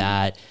to do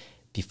that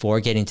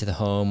before getting to the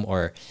home?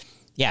 Or,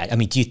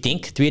 do you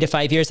think 3 to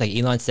 5 years, like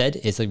Elon said,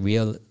 is a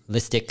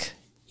realistic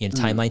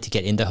timeline to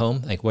get in the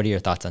home? Like, what are your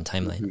thoughts on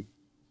timeline?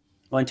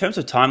 Well, in terms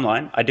of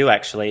timeline, I do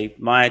actually.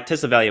 My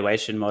Tesla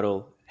valuation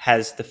model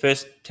has the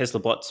first Tesla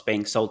bots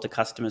being sold to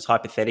customers,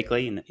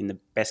 hypothetically, in the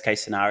best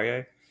case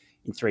scenario,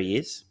 in 3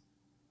 years.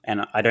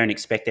 And I don't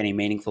expect any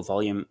meaningful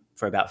volume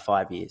for about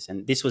 5 years.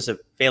 And this was a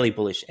fairly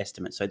bullish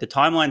estimate. So the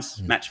timelines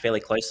match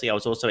fairly closely. I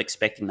was also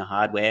expecting the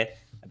hardware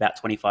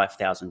about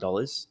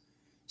 $25,000.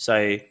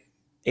 So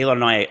Elon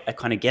and I are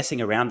kind of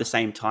guessing around the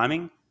same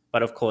timing.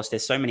 But of course,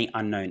 there's so many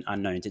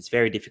unknowns. It's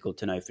very difficult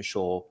to know for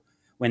sure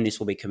when this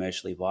will be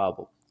commercially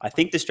viable. I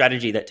think the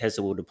strategy that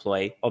Tesla will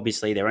deploy,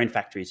 obviously their own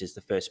factories is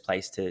the first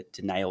place to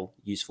nail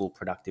useful,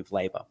 productive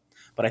labor.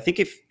 But I think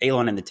if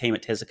Elon and the team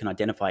at Tesla can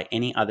identify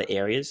any other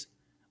areas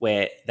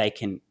where they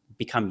can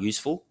become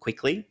useful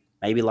quickly,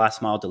 maybe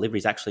last mile delivery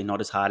is actually not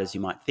as hard as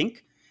you might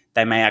think,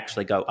 they may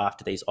actually go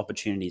after these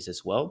opportunities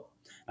as well.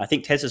 I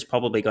think Tesla's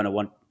probably going to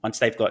want, once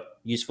they've got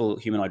useful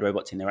humanoid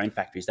robots in their own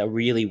factories, they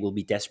really will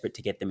be desperate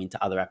to get them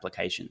into other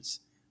applications,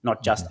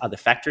 not just other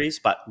factories,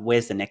 but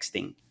where's the next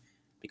thing?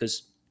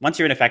 Because once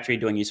you're in a factory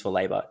doing useful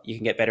labor, you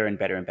can get better and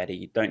better and better.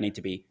 You don't need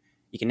to be,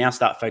 you can now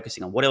start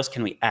focusing on what else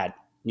can we add,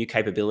 new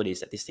capabilities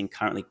that this thing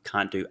currently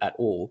can't do at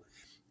all,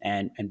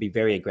 and be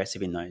very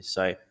aggressive in those.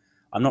 So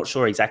I'm not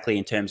sure exactly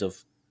in terms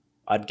of,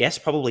 I'd guess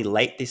probably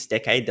late this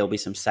decade, there'll be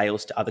some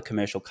sales to other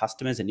commercial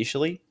customers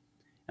initially.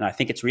 And I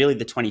think it's really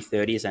the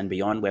 2030s and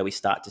beyond where we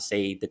start to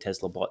see the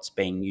Tesla bots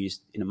being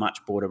used in a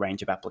much broader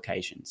range of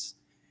applications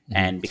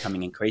and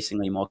becoming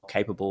increasingly more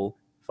capable,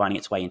 finding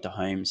its way into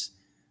homes.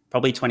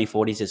 Probably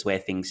 2040s is where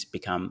things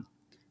become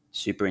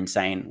super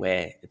insane,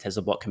 where the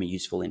Tesla bot can be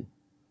useful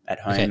at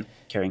home,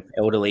 caring for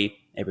elderly,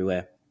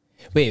 everywhere.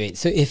 Wait.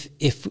 So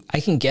if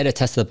I can get a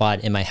Tesla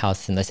bot in my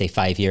house in, let's say,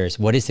 5 years,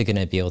 what is it going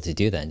to be able to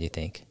do then, do you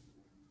think?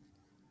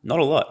 Not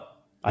a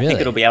lot. I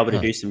think it'll be able to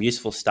do some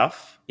useful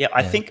stuff. Yeah,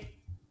 I think,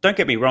 don't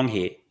get me wrong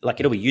here, like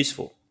it'll be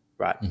useful,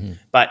 right?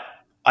 But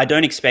I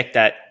don't expect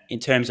that in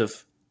terms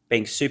of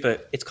being super,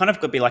 it's kind of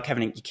going to be like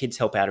having your kids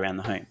help out around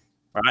the home,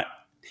 right?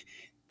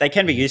 They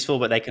can be useful,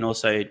 but they can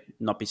also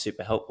not be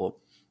super helpful.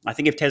 I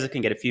think if Tesla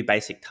can get a few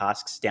basic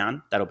tasks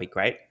down, that'll be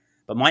great.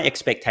 But my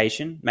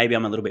expectation, maybe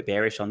I'm a little bit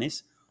bearish on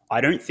this, I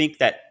don't think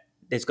that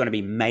there's going to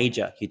be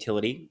major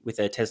utility with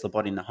a Tesla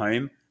bot in the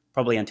home,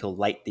 probably until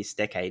late this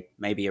decade,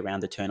 maybe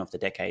around the turn of the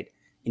decade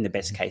in the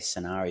best case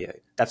scenario.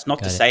 That's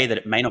not to say that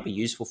it may not be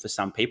useful for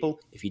some people.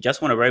 If you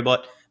just want a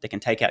robot that can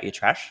take out your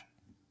trash,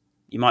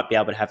 you might be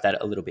able to have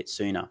that a little bit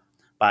sooner.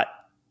 But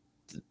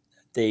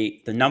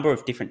the number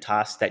of different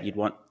tasks that you'd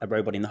want a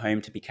robot in the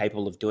home to be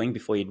capable of doing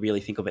before you'd really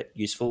think of it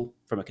useful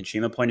from a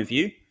consumer point of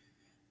view,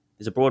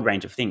 there's a broad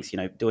range of things,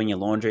 doing your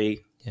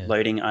laundry,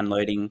 loading,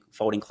 unloading,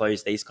 folding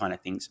clothes, these kind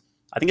of things.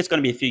 I think it's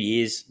going to be a few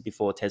years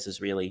before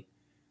Tesla's really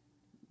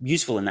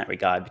useful in that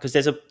regard, because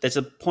there's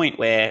a point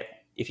where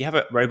if you have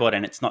a robot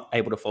and it's not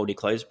able to fold your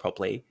clothes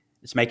properly,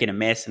 it's making a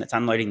mess and it's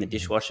unloading the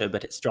dishwasher,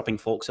 but it's dropping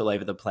forks all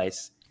over the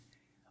place.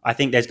 I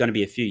think there's going to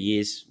be a few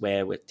years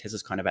where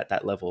Tesla's kind of at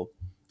that level,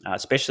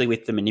 especially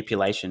with the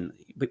manipulation.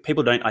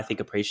 People don't, I think,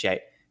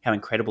 appreciate how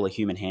incredible a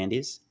human hand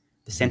is.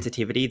 The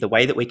sensitivity, the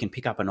way that we can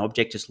pick up an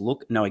object, just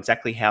know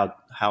exactly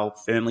how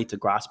firmly to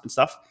grasp and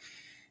stuff.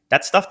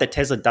 That's stuff that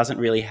Tesla doesn't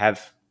really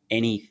have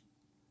any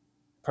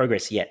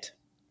progress yet.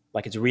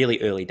 Like, it's really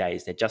early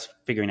days. They're just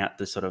figuring out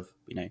the sort of,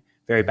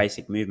 very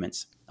basic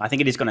movements. I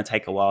think it is going to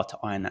take a while to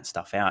iron that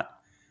stuff out.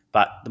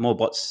 But the more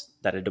bots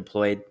that are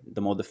deployed,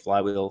 the more the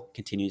flywheel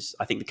continues.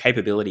 I think the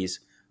capabilities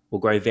will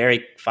grow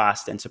very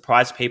fast and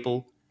surprise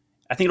people.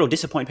 I think it'll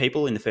disappoint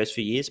people in the first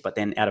few years, but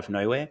then out of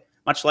nowhere,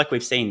 much like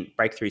we've seen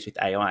breakthroughs with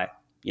AI,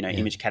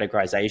 image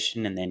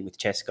categorization, and then with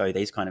Chesco,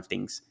 these kind of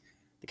things.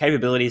 The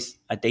capabilities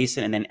are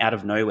decent, and then out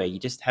of nowhere, you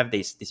just have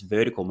this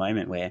vertical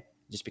moment where it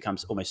just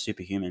becomes almost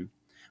superhuman.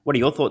 What are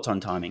your thoughts on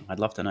timing? I'd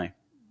love to know.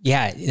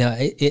 Yeah,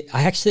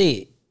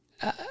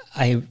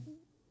 I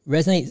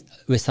resonate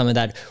with some of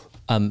that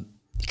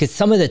because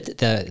some of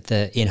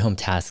the in-home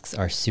tasks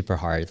are super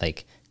hard,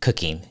 like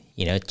cooking,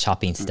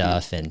 chopping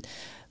stuff, and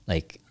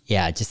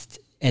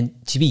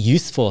and to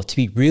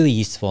be really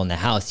useful in the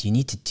house, you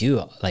need to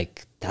do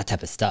like that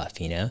type of stuff.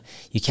 You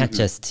can't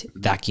just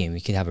vacuum.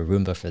 You could have a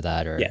Roomba for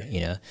that, or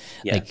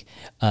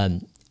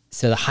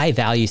so the high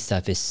value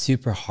stuff is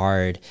super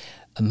hard.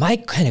 My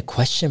kind of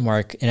question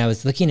mark, and I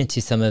was looking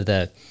into some of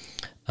the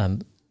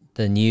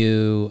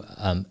new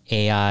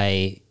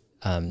AI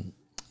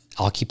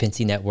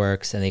occupancy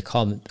networks, and they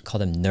call them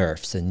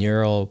NERFs, so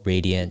neural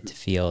radiant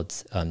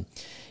fields,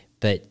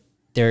 but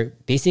they're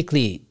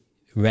basically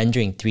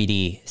rendering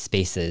 3D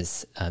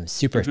spaces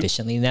super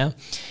efficiently now.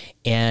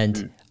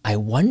 And I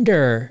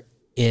wonder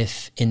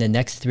if in the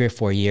next 3 or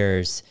 4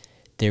 years,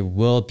 there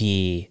will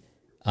be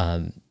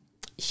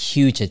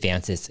huge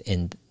advances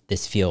in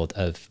this field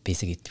of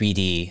basically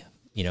 3D,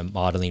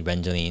 modeling,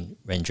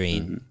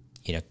 rendering,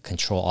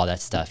 control all that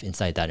stuff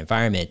inside that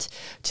environment,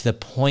 to the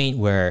point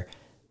where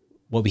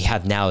what we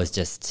have now is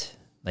just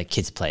like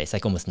kids play. It's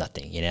like almost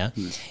nothing,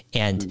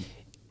 and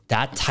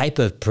that type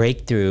of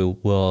breakthrough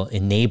will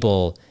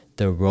enable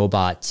the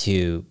robot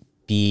to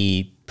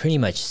be pretty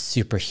much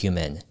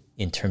superhuman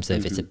in terms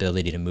of its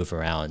ability to move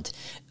around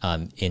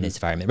in its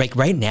environment. Like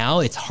right now,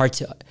 it's hard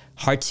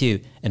to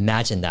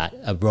imagine that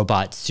a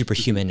robot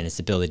superhuman in its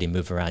ability to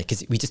move around,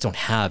 because we just don't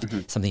have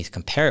something to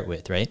compare it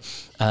with, right?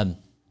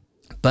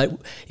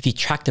 But if you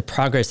track the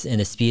progress and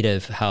the speed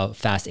of how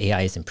fast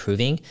AI is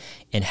improving,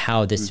 and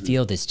how this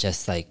field is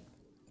just like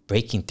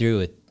breaking through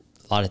with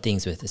a lot of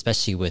things,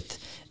 especially with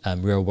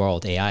real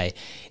world AI,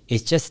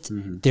 it's just,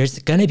 there's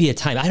going to be a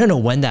time, I don't know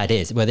when that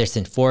is, whether it's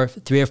in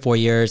 3 or 4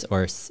 years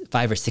or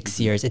 5 or 6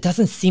 years. It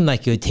doesn't seem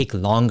like it would take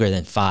longer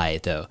than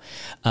 5 though.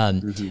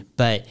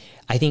 But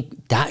I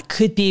think that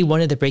could be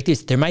one of the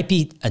breakthroughs. There might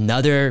be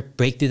another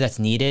breakthrough that's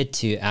needed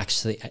to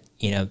actually,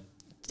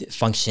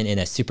 function in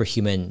a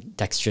superhuman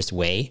dexterous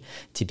way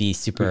to be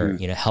super,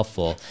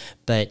 helpful.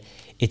 But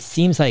it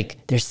seems like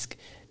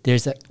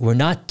we're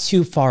not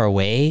too far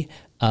away.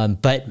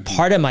 But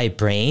part of my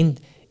brain,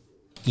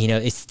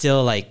 is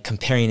still like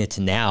comparing it to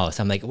now.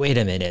 So I'm like, wait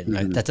a minute,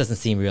 that doesn't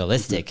seem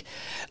realistic.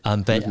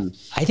 But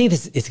I think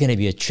this is going to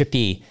be a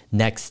trippy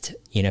next,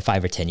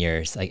 5 or 10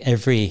 years. Like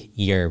every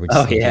year we're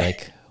just be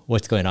like,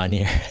 what's going on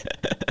here?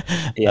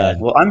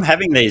 Well, I'm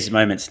having these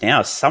moments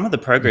now. Some of the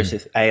progress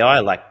with AI,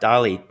 like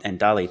DALL-E and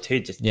DALL-E 2,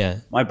 just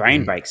my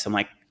brain breaks. I'm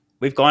like,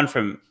 we've gone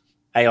from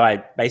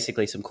AI,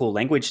 basically some cool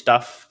language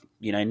stuff,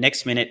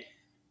 next minute,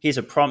 here's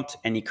a prompt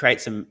and you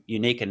create some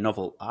unique and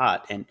novel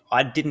art. And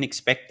I didn't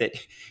expect that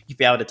you'd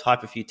be able to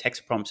type a few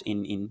text prompts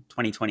in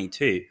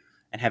 2022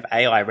 and have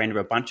AI render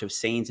a bunch of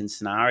scenes and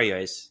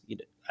scenarios.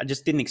 I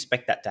just didn't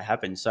expect that to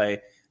happen. So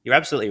you're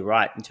absolutely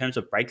right. In terms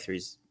of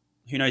breakthroughs,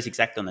 who knows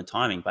exactly on the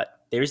timing, but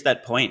there is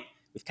that point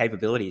with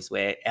capabilities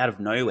where out of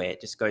nowhere, it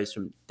just goes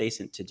from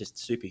decent to just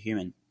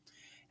superhuman.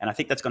 And I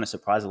think that's going to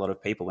surprise a lot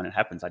of people when it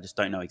happens. I just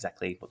don't know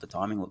exactly what the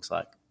timing looks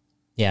like.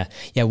 Yeah.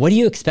 What do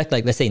you expect,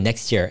 like, let's say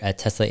next year at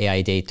Tesla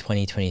AI Day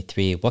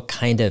 2023, what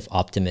kind of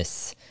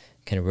Optimus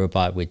kind of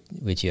robot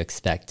would you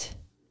expect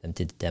them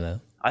to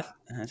demo?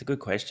 That's a good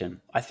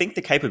question. I think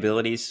the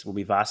capabilities will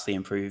be vastly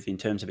improved in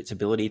terms of its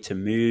ability to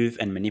move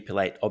and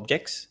manipulate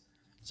objects.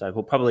 So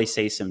we'll probably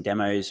see some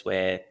demos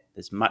where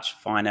there's much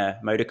finer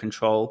motor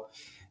control.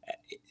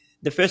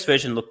 The first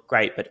version looked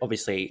great, but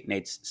obviously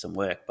needs some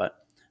work. But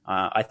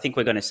I think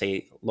we're going to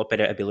see a lot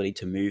better ability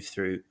to move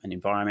through an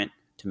environment,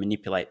 to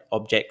manipulate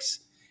objects,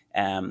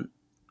 and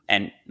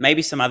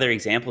maybe some other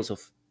examples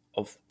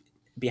of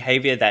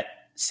behavior that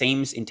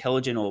seems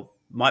intelligent or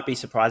might be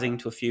surprising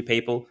to a few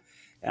people.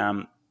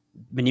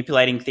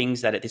 Manipulating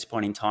things that at this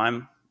point in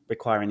time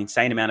require an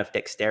insane amount of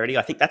dexterity.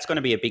 I think that's going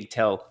to be a big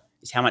tell,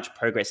 is how much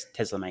progress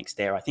Tesla makes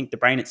there. I think the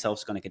brain itself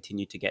is going to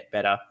continue to get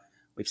better.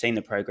 We've seen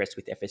the progress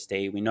with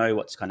FSD. We know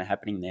what's kind of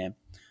happening there,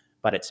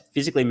 but it's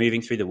physically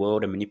moving through the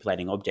world and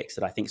manipulating objects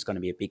that I think is going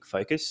to be a big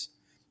focus.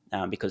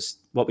 Because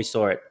what we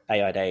saw at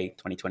AI Day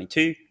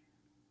 2022,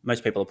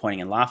 most people are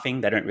pointing and laughing.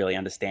 They don't really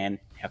understand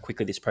how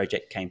quickly this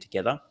project came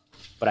together.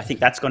 But I think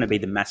that's going to be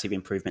the massive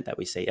improvement that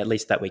we see, at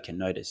least that we can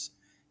notice.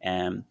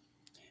 What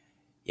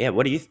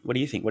do you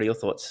think? What are your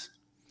thoughts?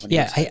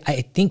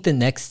 I think the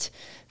next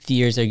few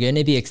years are going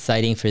to be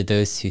exciting for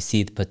those who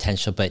see the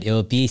potential, but it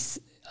will be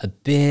a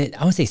bit,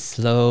 I won't say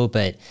slow,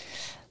 but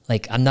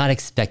like I'm not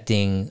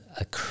expecting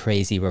a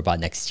crazy robot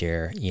next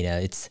year. You know,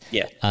 it's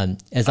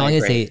as long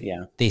as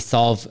they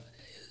solve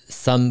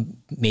some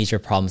major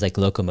problems like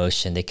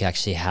locomotion, they can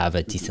actually have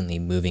a decently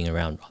moving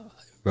around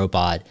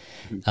robot.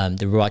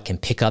 The robot can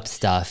pick up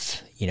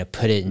stuff, you know,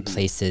 put it in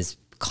places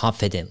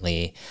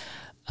confidently,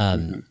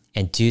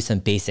 and do some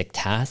basic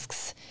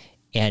tasks.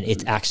 And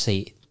it's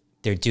actually,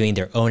 they're doing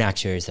their own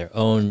actuators, their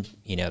own,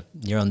 you know,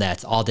 neural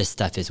nets, all this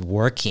stuff is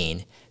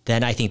working.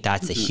 Then I think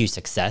that's a huge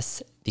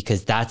success,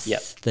 because that's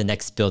the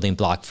next building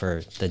block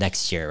for the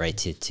next year, right?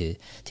 To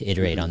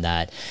iterate on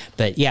that.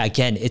 But yeah,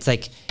 again, it's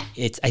like,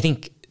 I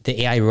think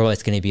the AI robot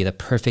is going to be the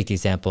perfect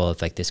example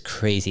of like this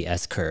crazy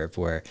S curve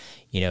where,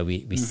 you know,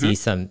 we see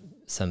some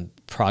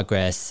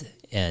progress,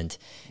 and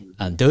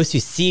those who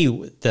see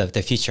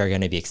the future are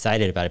going to be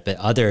excited about it. But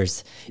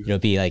others, it'll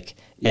be like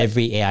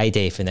every AI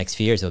day for the next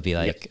few years will be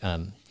like,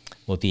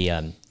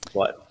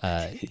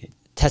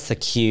 Tesla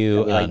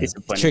Q like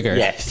trigger.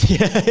 Yes.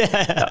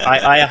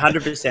 I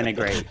 100%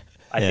 agree.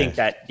 I think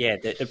that,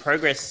 the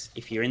progress,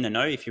 if you're in the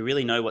know, if you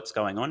really know what's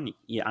going on,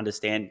 you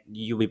understand,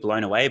 you'll be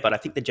blown away. But I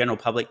think the general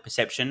public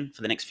perception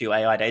for the next few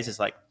AI days is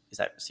like, is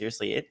that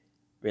seriously it?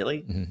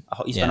 Really?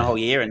 You spent a whole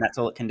year and that's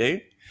all it can do?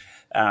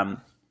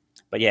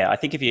 But yeah, I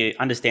think if you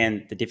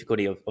understand the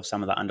difficulty of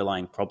some of the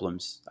underlying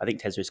problems, I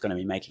think Tesla is going to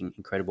be making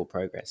incredible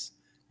progress.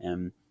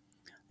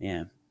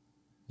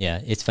 Yeah,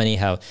 it's funny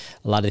how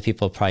a lot of the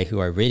people probably who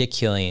are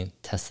ridiculing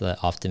Tesla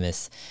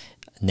Optimus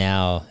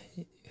now,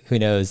 who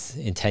knows,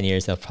 in 10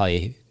 years, they'll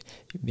probably,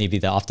 maybe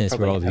the Optimus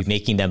world will be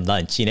making them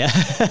lunch, you know?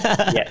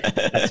 Yeah,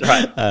 that's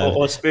right.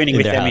 Or spooning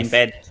with them in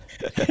bed.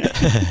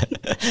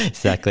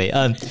 Exactly.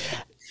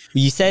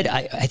 You said,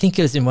 I think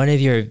it was in one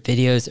of your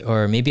videos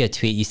or maybe a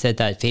tweet, you said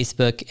that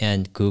Facebook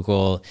and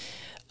Google,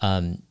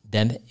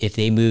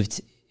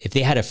 if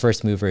they had a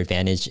first mover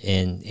advantage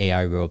in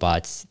AI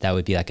robots, that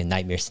would be like a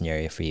nightmare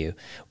scenario for you.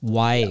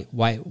 Why,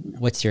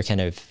 what's your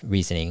kind of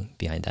reasoning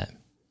behind that?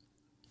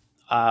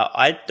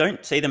 I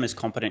don't see them as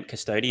competent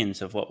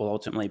custodians of what will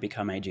ultimately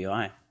become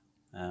AGI.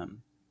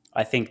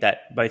 I think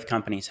that both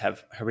companies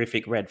have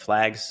horrific red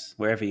flags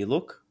wherever you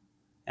look.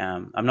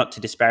 I'm not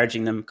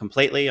disparaging them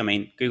completely. I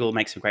mean, Google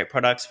makes some great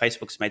products.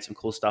 Facebook's made some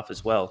cool stuff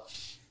as well.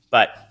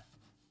 But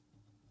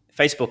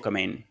Facebook, I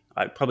mean,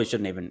 I probably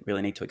shouldn't even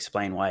really need to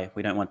explain why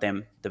we don't want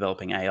them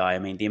developing AI. I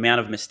mean, the amount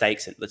of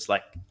mistakes, it's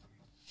like,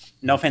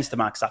 no offense to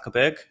Mark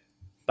Zuckerberg,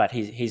 but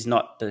he's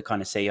not the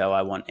kind of CEO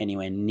I want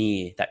anywhere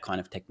near that kind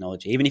of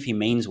technology. Even if he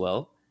means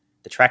well,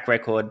 the track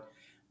record,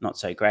 not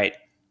so great.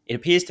 It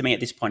appears to me at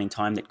this point in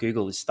time that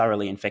Google is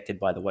thoroughly infected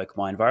by the woke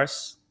mind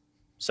virus.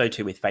 So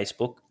too with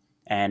Facebook.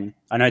 And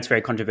I know it's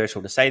very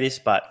controversial to say this,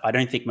 but I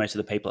don't think most of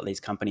the people at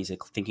these companies are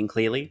thinking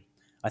clearly.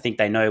 I think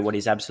they know what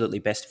is absolutely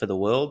best for the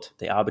world,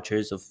 the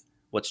arbiters of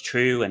what's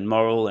true and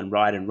moral and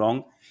right and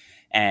wrong.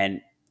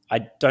 And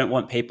I don't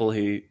want people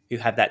who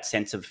have that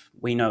sense of,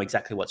 we know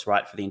exactly what's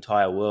right for the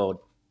entire world,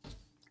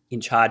 in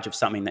charge of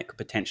something that could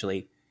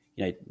potentially,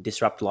 you know,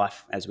 disrupt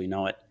life as we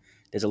know it.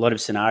 There's a lot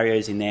of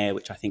scenarios in there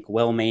which I think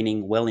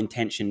well-meaning,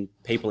 well-intentioned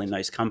people in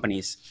those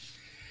companies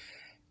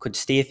could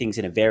steer things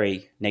in a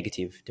very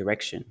negative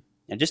direction.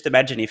 And just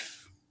imagine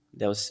if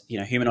there was, you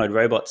know, humanoid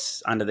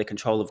robots under the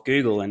control of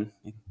Google, and,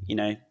 you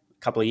know, a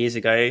couple of years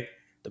ago,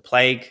 the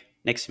plague,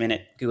 next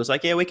minute, Google's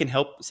like, yeah, we can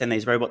help send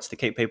these robots to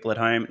keep people at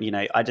home. You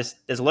know,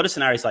 there's a lot of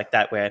scenarios like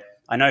that where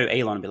I know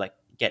Elon would be like,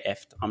 get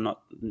effed.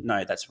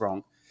 No, that's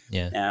wrong.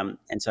 Yeah.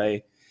 And so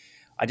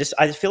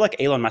I feel like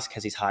Elon Musk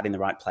has his heart in the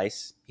right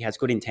place. He has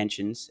good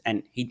intentions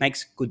and he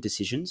makes good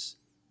decisions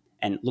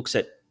and looks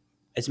at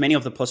as many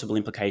of the possible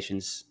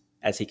implications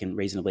as he can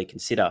reasonably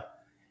consider.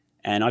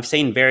 And I've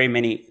seen very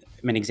many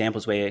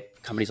examples where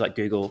companies like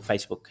Google,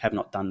 Facebook have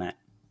not done that.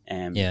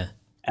 And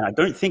I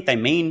don't think they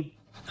mean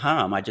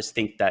harm. I just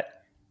think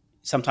that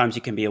sometimes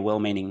you can be a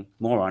well-meaning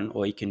moron,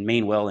 or you can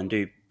mean well and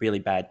do really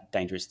bad,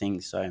 dangerous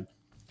things. So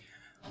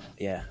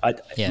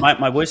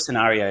my worst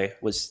scenario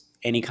was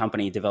any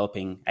company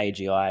developing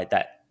AGI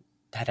that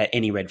had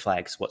any red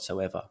flags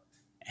whatsoever.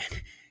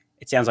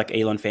 It sounds like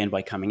Elon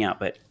fanboy coming out,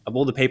 but of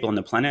all the people on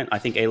the planet, I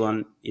think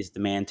Elon is the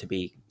man to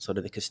be sort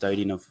of the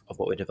custodian of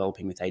what we're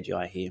developing with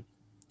AGI here.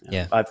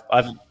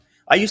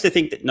 I used to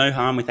think that no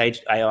harm with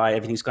AI,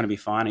 everything's going to be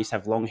fine. I used to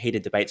have long,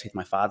 heated debates with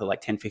my father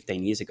like 10,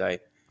 15 years ago.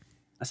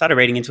 I started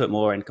reading into it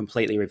more and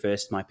completely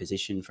reversed my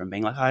position from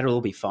being like, oh, it'll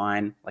all be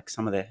fine, like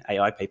some of the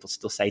AI people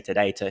still say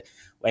today, to,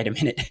 wait a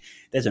minute,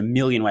 there's a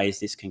million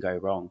ways this can go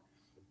wrong.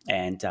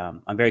 And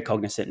I'm very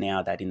cognizant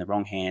now that in the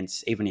wrong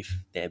hands, even if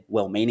they're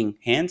well-meaning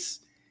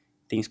hands,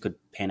 things could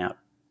pan out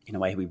in a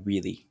way we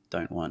really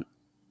don't want.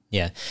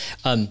 Yeah.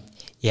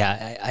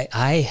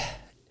 I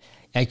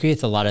agree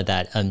with a lot of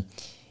that.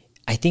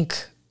 I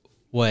think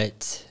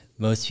what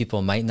most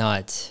people might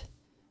not,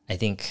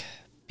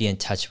 be in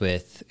touch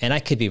with, and I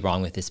could be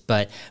wrong with this,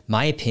 but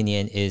my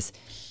opinion is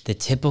the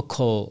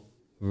typical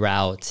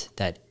route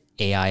that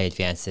AI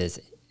advances,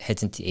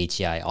 heads into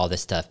AGI, all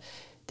this stuff,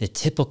 the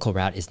typical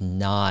route is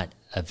not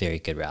a very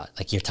good route.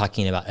 Like, you're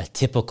talking about a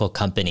typical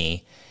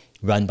company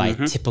run by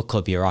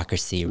typical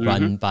bureaucracy,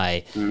 run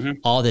by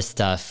all this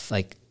stuff,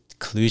 like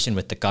collusion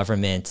with the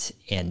government,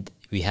 and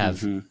we have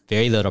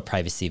very little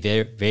privacy,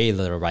 very, very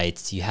little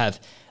rights. You have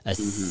a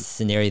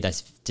scenario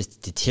that's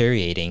just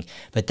deteriorating,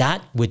 but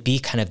that would be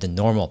kind of the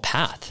normal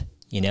path,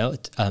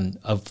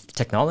 of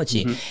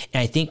technology. And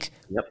I think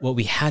what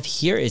we have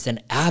here is an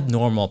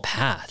abnormal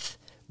path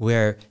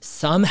where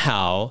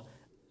somehow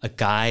a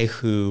guy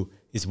who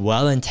is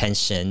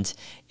well-intentioned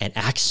and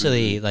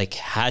actually like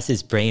has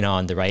his brain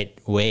on the right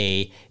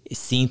way, is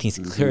seeing things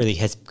clearly,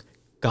 has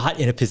got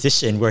in a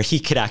position where he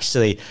could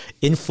actually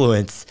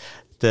influence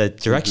the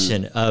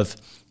direction of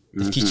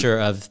the future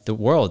of the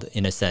world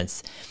in a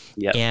sense.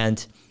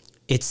 And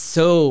it's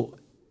so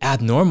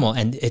abnormal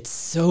and it's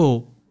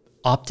so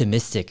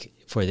optimistic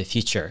for the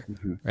future,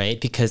 right?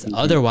 Because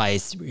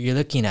otherwise you're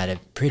looking at a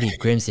pretty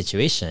grim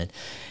situation.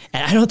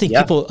 And I don't think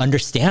people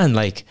understand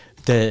like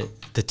the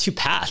two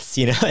paths,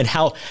 and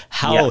how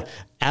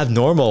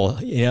abnormal,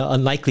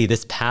 unlikely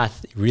this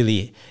path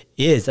really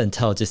is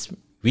until just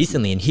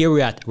recently. And here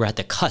we're at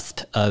the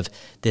cusp of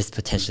this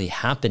potentially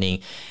happening.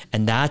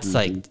 And that's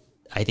like,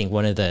 I think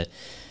one of the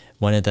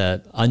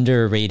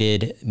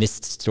underrated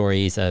missed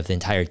stories of the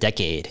entire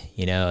decade,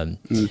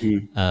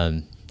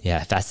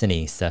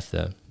 fascinating stuff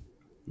though.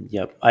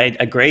 Yep, I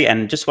agree.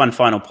 And just one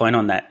final point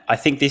on that. I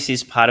think this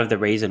is part of the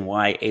reason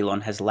why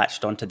Elon has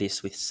latched onto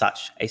this with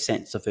such a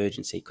sense of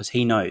urgency, because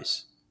he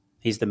knows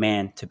he's the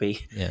man to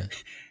be.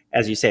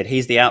 As you said,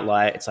 he's the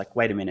outlier. It's like,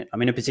 wait a minute,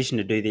 I'm in a position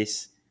to do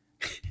this.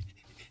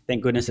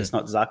 Thank goodness it's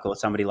not Zuck or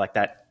somebody like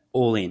that.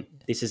 All in.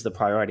 This is the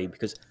priority,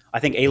 because I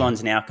think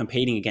Elon's now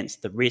competing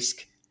against the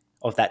risk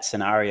of that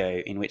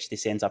scenario in which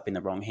this ends up in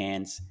the wrong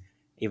hands,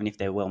 even if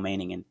they're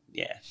well-meaning. And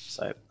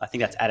so I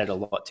think that's added a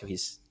lot to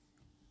his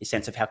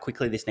sense of how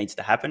quickly this needs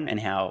to happen and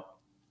how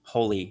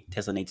wholly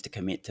Tesla needs to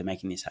commit to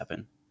making this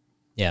happen.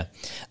 Yeah.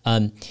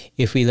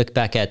 If we look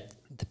back at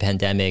the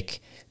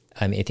pandemic,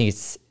 I think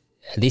it's,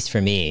 at least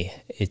for me,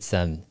 it's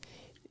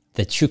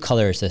the true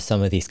colors of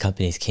some of these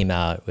companies came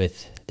out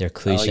with their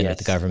collusion with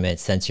the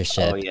government,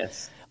 censorship,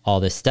 all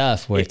this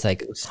stuff where it's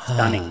like, it was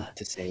stunning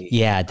to see.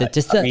 Yeah.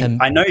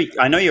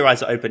 I know your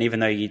eyes are open, even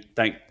though you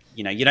don't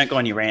go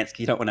on your rants, 'cause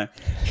you don't want to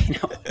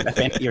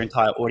offend your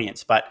entire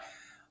audience. But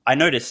I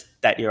noticed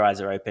that your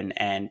eyes are open,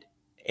 and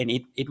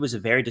it was a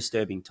very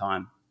disturbing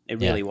time.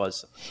 It really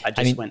was. I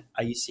just went,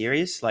 are you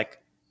serious? Like,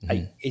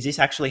 is this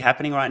actually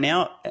happening right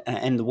now?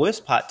 And the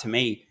worst part to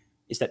me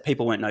is that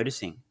people weren't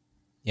noticing.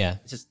 Yeah.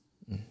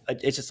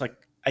 It's just like,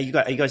 are you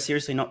guys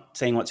seriously not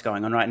seeing what's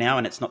going on right now,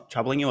 and it's not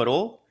troubling you at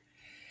all?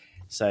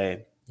 So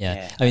I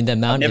mean, the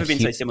amount I've never been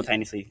so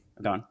simultaneously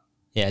gone.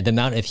 Yeah, the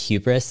amount of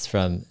hubris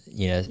from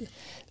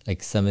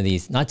like some of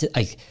these, not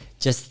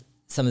just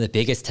some of the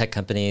biggest tech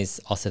companies,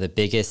 also the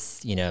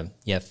biggest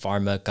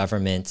pharma,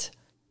 government,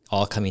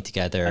 all coming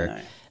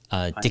together,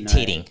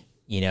 dictating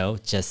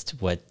just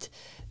what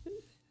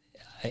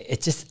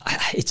it's just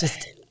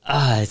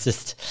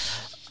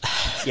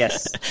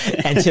yes.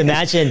 And to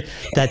imagine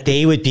that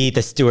they would be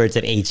the stewards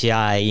of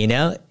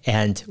AGI,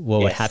 and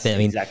what would happen. I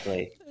mean,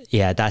 exactly.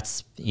 Yeah,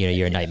 that's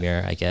your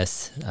nightmare, I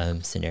guess,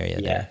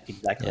 scenario there.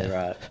 Exactly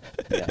right.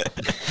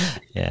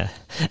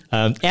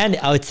 And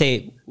I would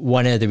say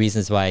one of the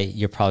reasons why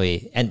you're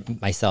probably, and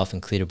myself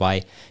included,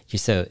 why you're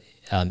so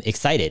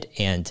excited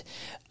and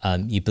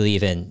you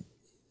believe in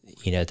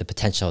the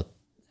potential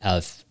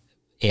of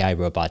AI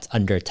robots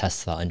under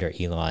Tesla, under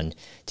Elon,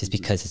 just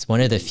because it's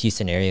one of the few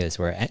scenarios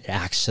where it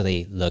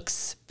actually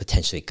looks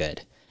potentially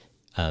good.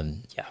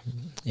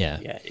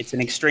 It's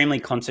an extremely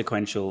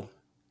consequential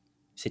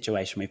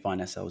situation we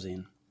find ourselves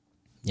in.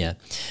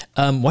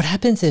 What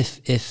happens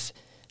if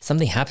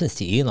something happens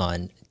to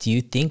Elon? Do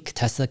you think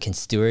Tesla can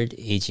steward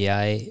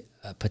AGI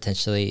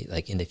potentially,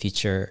 like in the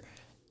future,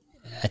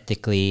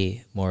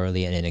 ethically,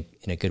 morally, and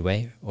in a good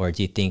way, or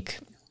do you think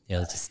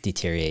it'll just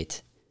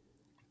deteriorate?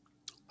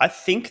 I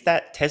think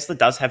that Tesla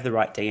does have the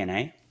right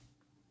DNA.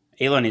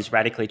 Elon is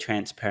radically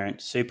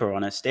transparent, super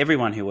honest.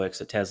 Everyone who works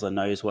at Tesla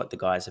knows what the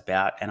guy's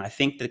about, and I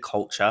think the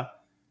culture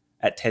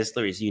at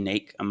Tesla is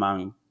unique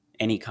among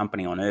any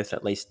company on earth,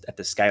 at least at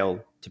the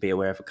scale to be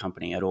aware of a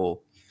company at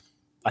all.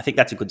 I think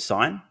that's a good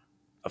sign.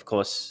 Of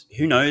course,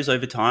 who knows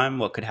over time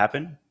what could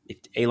happen if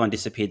Elon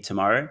disappeared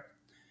tomorrow,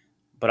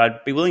 but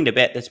I'd be willing to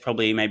bet there's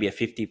probably maybe a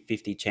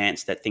 50-50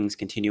 chance that things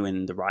continue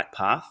in the right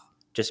path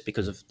just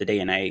because of the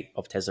DNA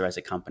of Tesla as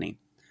a company.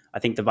 I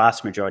think the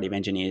vast majority of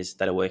engineers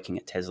that are working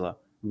at Tesla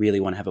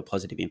really want to have a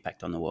positive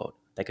impact on the world.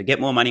 They could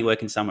get more money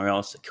working somewhere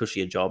else, a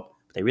cushier job,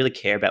 but they really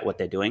care about what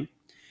they're doing.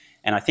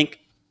 And I think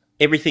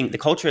the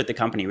culture at the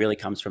company really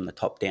comes from the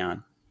top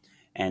down.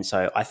 And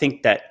so I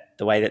think that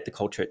the way that the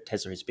culture at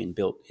Tesla has been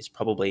built is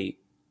probably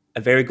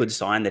a very good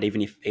sign that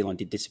even if Elon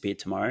did disappear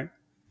tomorrow,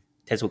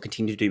 Tesla will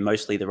continue to do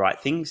mostly the right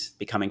things,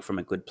 be coming from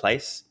a good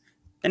place.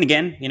 Then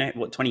again,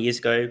 20 years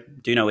ago,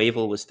 do no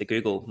evil was the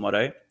Google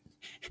motto.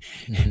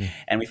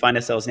 And we find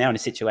ourselves now in a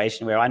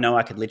situation where I know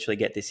I could literally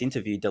get this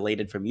interview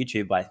deleted from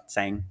YouTube by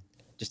saying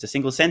just a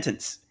single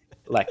sentence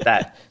like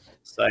that.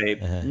 So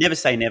never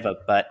say never,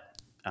 but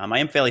I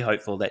am fairly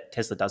hopeful that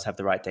Tesla does have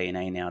the right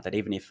DNA now, that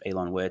even if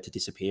Elon were to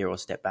disappear or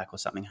step back or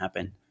something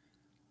happen,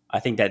 I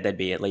think that there'd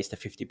be at least a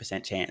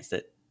 50% chance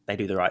that they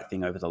do the right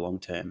thing over the long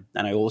term.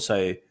 And I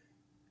also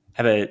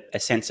have a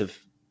sense of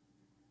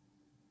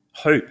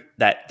hope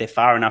that they're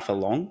far enough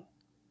along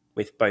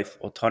with both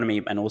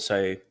autonomy and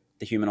also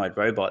the humanoid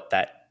robot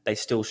that they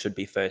still should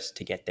be first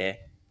to get there.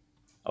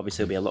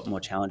 Obviously, it'll be a lot more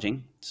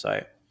challenging.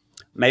 So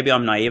maybe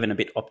I'm naive and a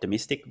bit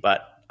optimistic,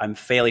 but I'm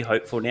fairly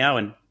hopeful now.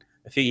 And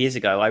a few years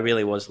ago, I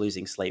really was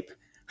losing sleep,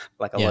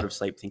 like a lot of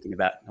sleep, thinking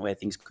about where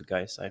things could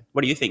go. So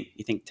what do you think?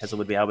 You think Tesla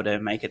would be able to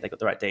make it? They got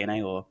the right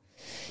DNA, or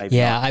maybe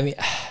not? I mean,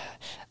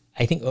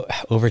 I think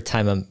over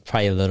time, I'm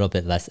probably a little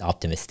bit less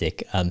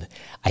optimistic.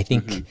 I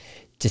think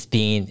just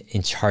being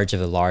in charge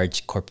of a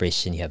large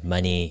corporation, you have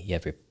money, you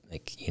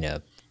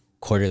have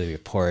quarterly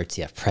reports,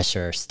 you have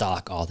pressure,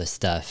 stock, all this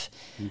stuff.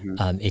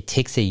 It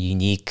takes a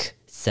unique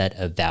set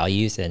of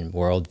values and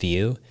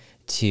worldview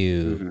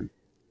to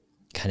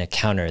kind of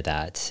counter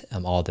that,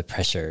 all the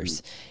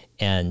pressures.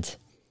 And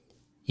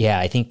yeah,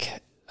 I think,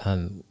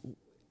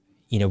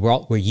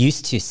 we're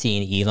used to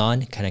seeing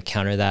Elon kind of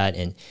counter that.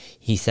 And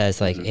he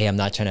says like, hey, I'm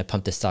not trying to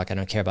pump the stock. I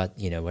don't care about,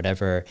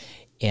 whatever.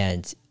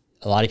 And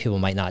a lot of people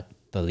might not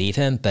believe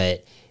him,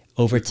 but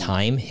over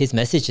time, his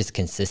message is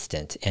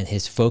consistent, and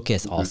his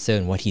focus also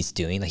in what he's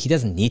doing. Like, he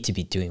doesn't need to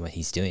be doing what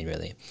he's doing,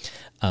 really.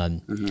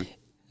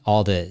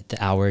 All the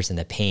hours and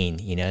the pain,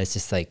 it's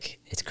just like,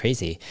 it's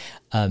crazy.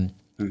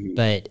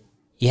 But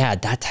yeah,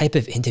 that type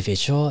of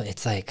individual,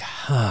 it's like,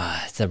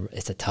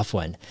 it's a tough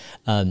one.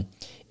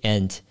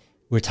 And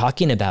we're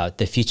talking about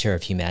the future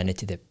of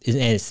humanity, and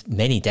it's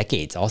many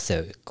decades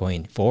also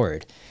going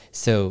forward.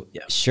 So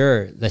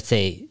sure, let's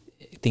say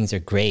things are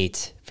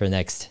great for the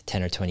next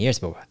 10 or 20 years,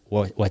 but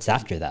what's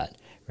after that,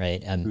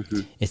 right?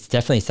 It's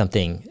definitely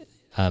something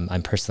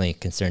I'm personally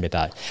concerned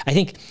about. I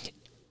think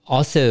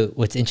also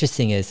what's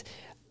interesting is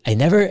I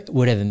never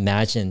would have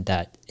imagined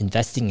that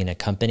investing in a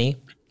company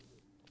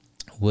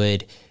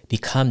would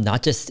become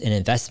not just an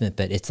investment,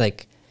 but it's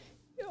like,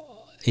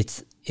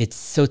 it's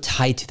so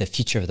tied to the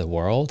future of the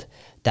world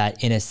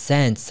that in a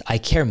sense, I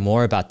care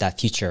more about that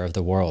future of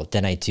the world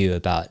than I do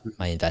about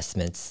my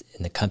investments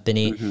in the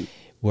company,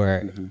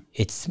 where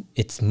it's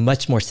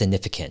much more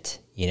significant,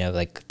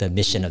 like the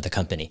mission of the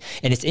company.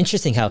 And it's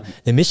interesting how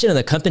the mission of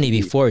the company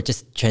before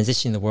just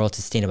transitioning the world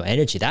to sustainable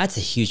energy, that's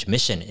a huge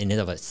mission in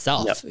and of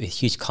itself, with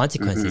huge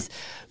consequences.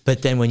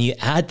 But then when you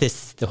add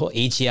the whole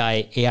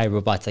AGI, AI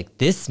robots, like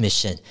this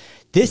mission,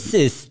 I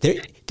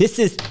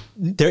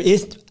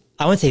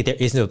won't say there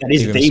is no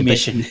bigger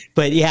mission.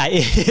 But yeah,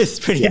 it is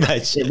pretty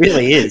much. It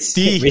really is.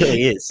 It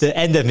really is. The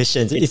end of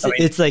missions.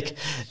 It's like,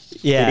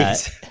 yeah. It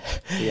is.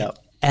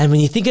 And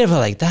when you think of it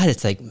like that,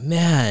 it's like,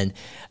 man,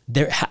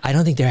 I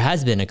don't think there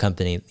has been a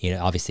company,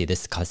 obviously this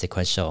is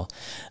consequential.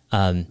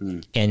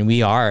 And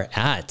we are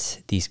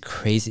at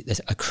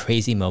a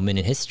crazy moment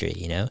in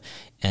history,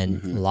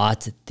 and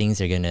lots of things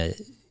are gonna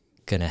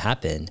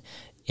happen,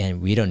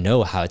 and we don't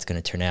know how it's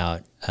gonna turn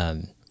out.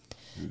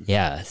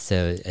 Yeah,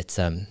 so it's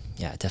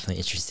definitely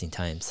interesting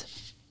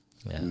times.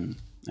 Yeah,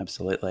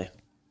 absolutely.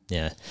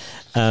 Yeah.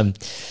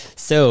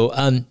 So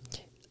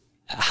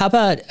how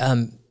about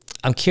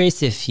I'm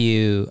curious if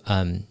you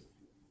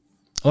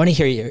I want to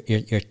hear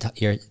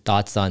your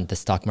thoughts on the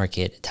stock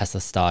market, Tesla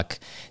stock.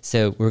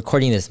 So we're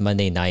recording this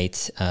Monday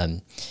night,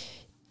 and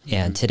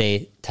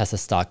today Tesla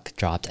stock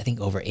dropped, I think,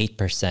 over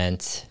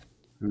 8%.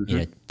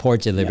 Poor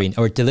delivery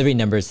or delivery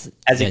numbers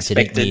as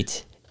expected.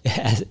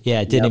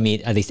 Didn't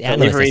meet at least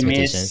analyst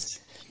expectations.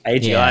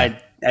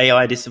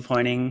 AI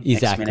disappointing.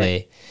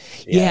 Exactly.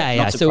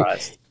 Yeah. So,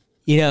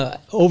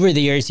 over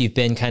the years, you've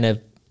been kind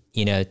of,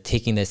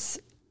 taking this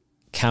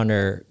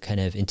counter kind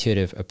of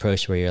intuitive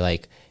approach where you're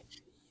like,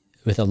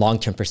 with a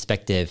long-term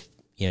perspective,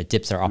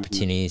 dips are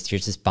opportunities. You're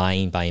just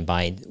buying.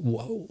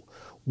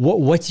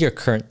 What's your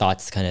current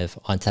thoughts kind of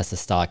on Tesla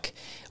stock?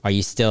 Are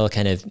you still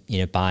kind of,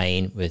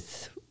 buying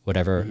with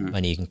whatever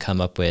money you can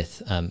come up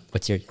with?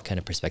 What's your kind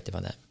of perspective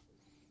on that?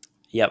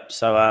 Yep.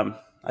 So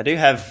I do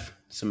have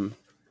some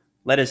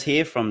letters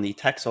here from the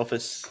tax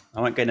office.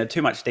 I won't go into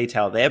too much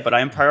detail there, but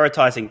I am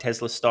prioritizing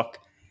Tesla stock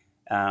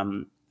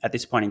at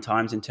this point in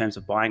time in terms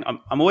of buying.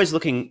 I'm always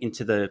looking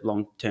into the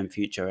long-term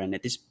future. And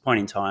at this point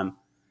in time,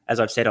 as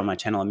I've said on my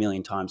channel a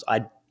million times,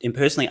 I am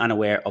personally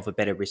unaware of a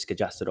better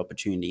risk-adjusted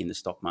opportunity in the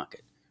stock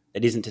market.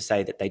 That isn't to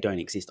say that they don't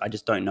exist. I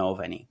just don't know of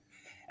any.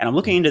 And I'm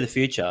looking into the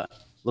future,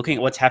 looking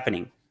at what's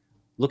happening,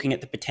 looking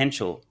at the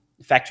potential,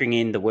 factoring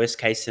in the worst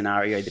case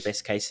scenario, the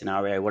best case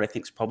scenario, what I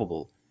think is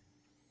probable.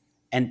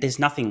 And there's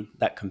nothing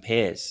that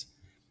compares.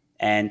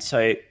 And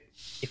so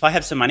if I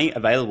have some money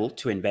available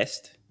to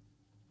invest,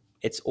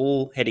 it's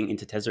all heading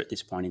into Tesla at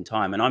this point in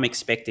time. And I'm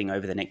expecting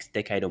over the next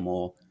decade or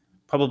more,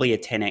 probably a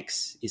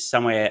 10x is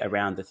somewhere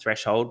around the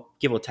threshold,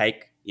 give or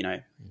take,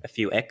 a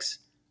few X.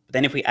 But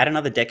then if we add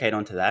another decade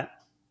onto that,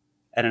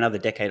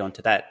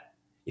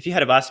 if you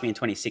had have asked me in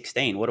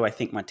 2016, what do I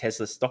think my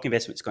Tesla stock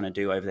investment is going to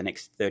do over the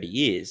next 30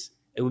 years?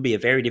 It would be a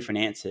very different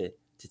answer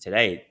to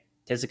today.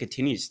 Tesla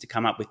continues to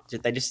come up with,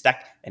 they just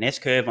stack an S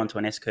curve onto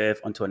an S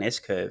curve onto an S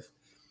curve.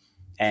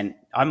 And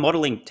I'm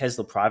modeling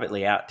Tesla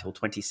privately out till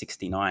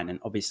 2069. And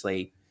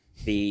obviously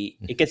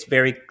it gets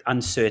very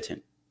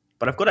uncertain.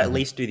 But I've got to at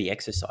least do the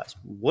exercise.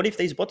 What if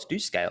these bots do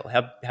scale?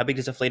 How big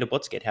does a fleet of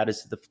bots get?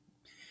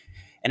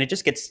 And it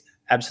just gets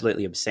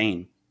absolutely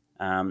obscene.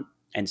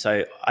 And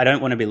so I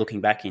don't want to be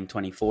looking back in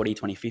 2040,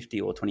 2050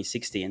 or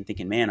 2060 and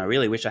thinking, man, I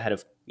really wish I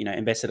had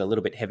invested a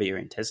little bit heavier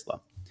in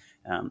Tesla.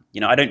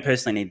 I don't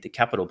personally need the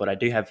capital, but I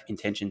do have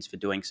intentions for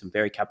doing some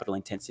very capital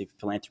intensive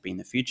philanthropy in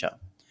the future.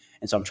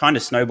 And so I'm trying to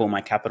snowball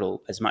my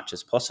capital as much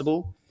as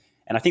possible.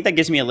 And I think that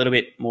gives me a little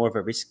bit more of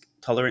a risk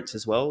tolerance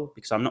as well,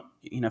 because I'm not,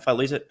 if I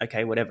lose it,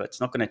 okay, whatever, it's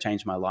not going to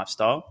change my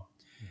lifestyle.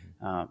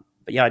 But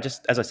yeah,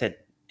 as I said,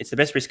 it's the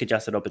best risk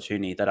adjusted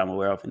opportunity that I'm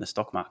aware of in the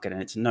stock market,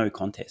 and it's no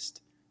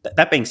contest.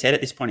 That being said,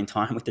 at this point in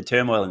time, with the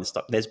turmoil in the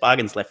stock, there's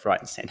bargains left, right,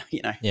 and center.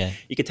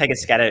 You could take a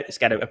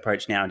scatter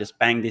approach now and just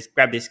bang this,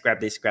 grab this, grab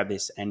this, grab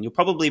this, and you'll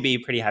probably be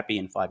pretty happy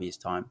in 5 years'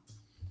 time.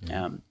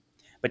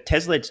 But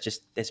Tesla,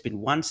 there's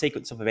been one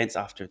sequence of events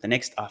after the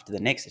next.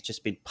 It's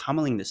just been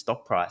pummeling the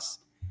stock price,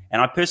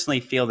 and I personally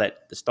feel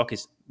that the stock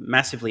is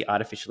massively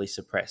artificially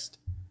suppressed.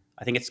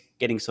 I think it's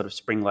getting sort of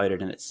spring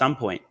loaded, and at some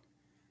point,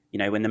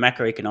 when the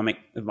macroeconomic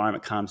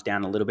environment calms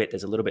down a little bit,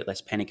 there's a little bit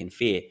less panic and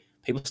fear.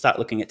 People start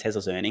looking at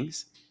Tesla's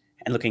earnings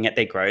and looking at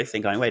their growth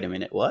and going, wait a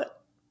minute,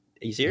 what?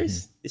 Are you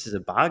serious? This is a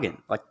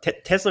bargain. Like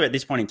Tesla at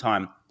this point in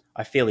time,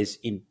 I feel is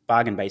in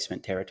bargain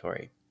basement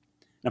territory.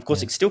 And of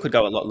course, it still could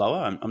go a lot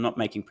lower. I'm not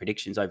making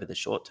predictions over the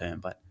short term,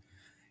 but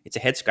it's a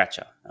head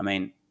scratcher. I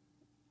mean,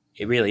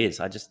 it really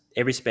is.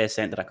 Every spare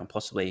cent that I can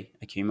possibly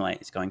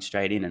accumulate is going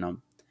straight in. And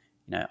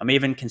I'm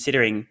even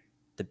considering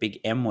the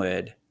big M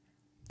word,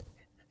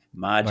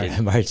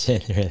 margin.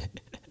 Margin.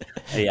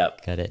 Yeah.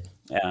 Got it.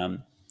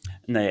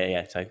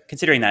 Yeah. So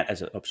considering that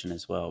as an option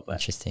as well, but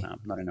interesting.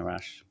 Not in a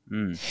rush.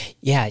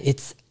 Yeah,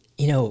 it's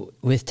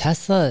with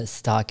Tesla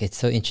stock, it's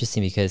so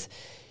interesting because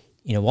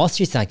Wall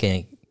Street's not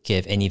going to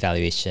give any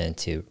valuation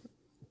to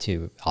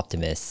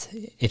Optimus.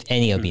 If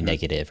any, it'll be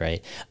negative,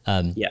 right?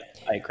 Yeah,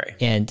 I agree.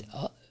 And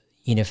for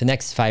the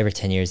next 5 or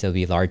 10 years, it'll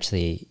be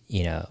largely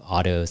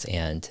autos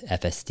and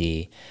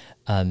FSD,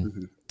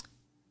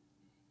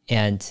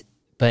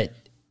 but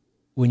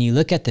when you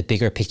look at the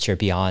bigger picture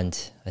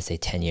beyond, let's say,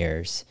 10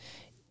 years.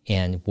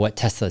 And what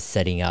Tesla is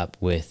setting up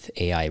with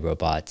AI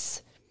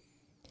robots,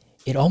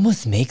 it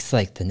almost makes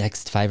like the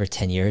next 5 or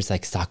 10 years,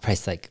 like stock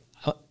price, like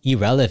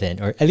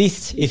irrelevant, or at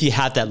least if you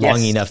have that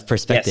long enough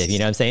perspective, you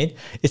know what I'm saying?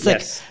 It's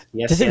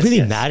does it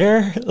really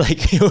matter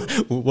like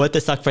what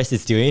the stock price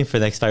is doing for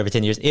the next 5 or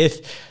 10 years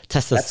if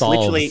Tesla That's solves?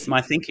 literally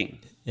my thinking.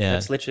 Yeah.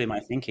 That's literally my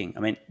thinking.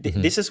 I mean,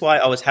 this is why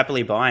I was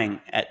happily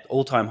buying at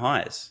all-time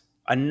highs.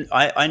 I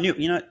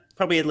knew,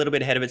 probably a little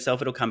bit ahead of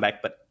itself. It'll come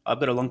back, but I've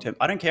got a long-term.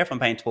 I don't care if I'm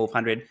paying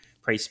 1,200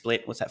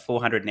 pre-split. What's that?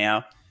 400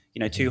 now,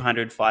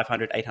 200,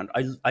 500,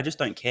 800. I just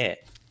don't care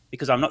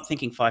because I'm not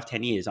thinking 5,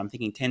 10 years. I'm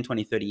thinking 10,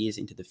 20, 30 years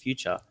into the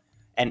future.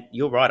 And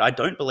you're right. I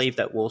don't believe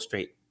that Wall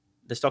Street,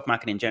 the stock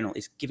market in general,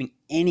 is giving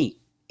any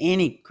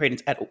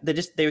credence at all.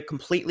 They're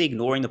completely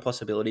ignoring the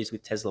possibilities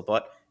with Tesla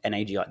bot and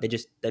AGI.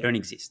 They don't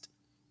exist.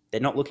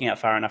 They're not looking out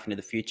far enough into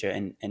the future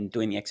and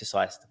doing the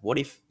exercise. What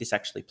if this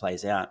actually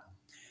plays out?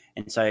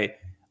 And so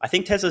I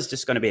think Tesla's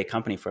just going to be a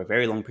company for a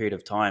very long period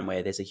of time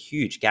where there's a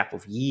huge gap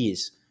of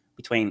years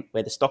between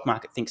where the stock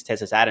market thinks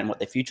Tesla's at and what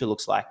their future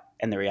looks like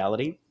and the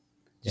reality.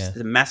 Just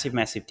a massive,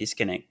 massive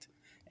disconnect.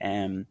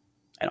 And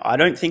I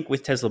don't think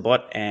with Tesla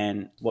bot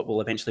and what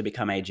will eventually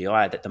become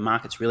AGI that the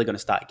market's really going to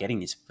start getting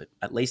this for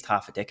at least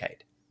half a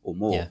decade or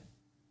more.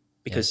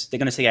 Because they're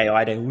going to see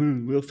AI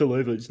we'll fill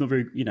over. It's not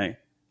very,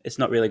 it's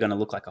not really going to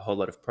look like a whole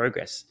lot of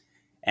progress.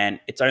 And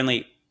it's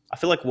only, I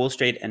feel like Wall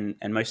Street and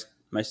most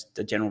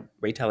general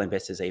retail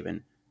investors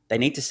even, they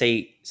need to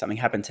see something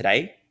happen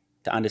today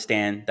to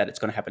understand that it's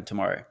going to happen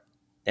tomorrow.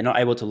 They're not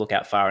able to look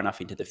out far enough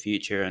into the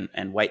future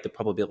and weight the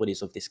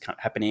probabilities of this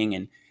happening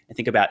and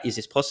think about, is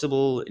this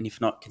possible? And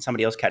if not, can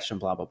somebody else catch them,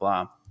 blah, blah,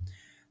 blah.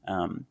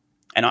 And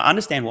I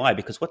understand why,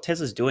 because what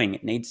Tesla's doing,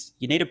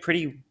 you need a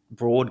pretty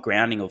broad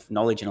grounding of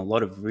knowledge in a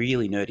lot of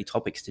really nerdy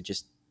topics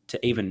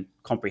to even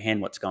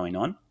comprehend what's going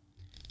on.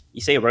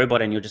 You see a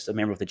robot and you're just a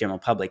member of the general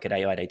public at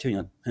AI Day 2,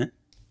 you're like,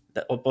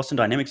 huh? Boston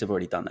Dynamics have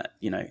already done that.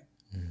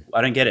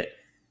 I don't get it.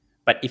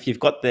 But if you've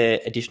got the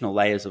additional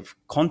layers of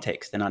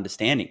context and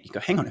understanding, you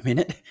go, hang on a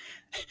minute.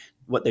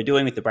 What they're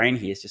doing with the brain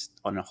here is just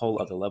on a whole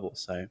other level.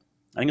 So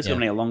I think it's going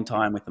to be a long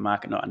time with the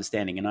market not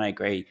understanding. And I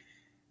agree.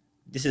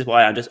 This is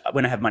why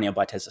when I have money, I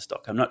buy Tesla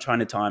stock. I'm not trying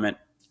to time it.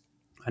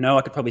 I know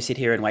I could probably sit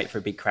here and wait for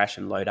a big crash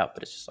and load up,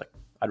 but it's just like,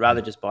 I'd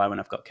rather just buy when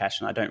I've got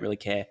cash and I don't really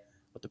care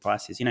what the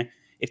price is.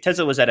 If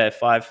Tesla was at a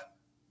 $5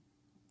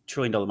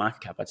 trillion market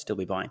cap, I'd still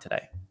be buying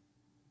today.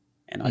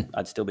 And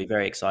I'd still be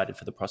very excited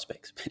for the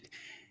prospects. But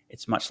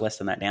it's much less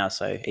than that now,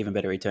 so even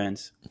better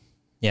returns.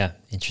 Yeah,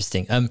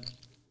 interesting. Do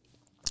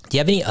you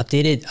have any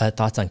updated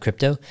thoughts on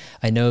crypto?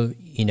 I know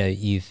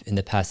you've in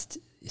the past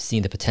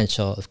seen the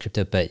potential of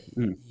crypto, but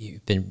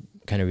you've been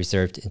kind of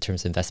reserved in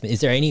terms of investment.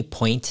 Is there any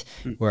point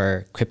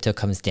where crypto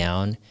comes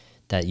down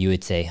that you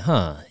would say,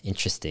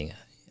 interesting?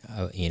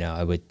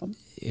 I would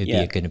it would be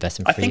Yeah. a good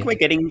investment I for think you? we're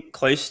getting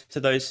close to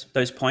those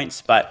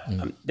points, but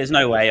there's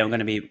no way I'm going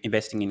to be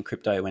investing in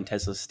crypto when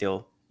Tesla's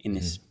still in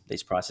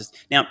these prices.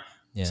 Now,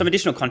 Yeah. some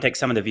additional context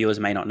some of the viewers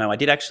may not know. I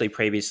did actually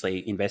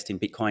previously invest in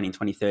Bitcoin in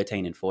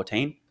 2013 and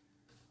 14.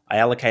 I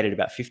allocated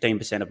about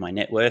 15% of my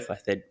net worth. I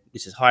said,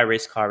 this is high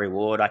risk, high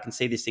reward. I can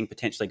see this thing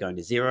potentially going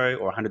to zero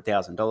or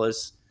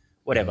 $100,000,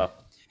 whatever.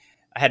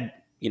 I had,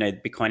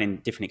 Bitcoin in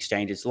different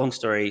exchanges. Long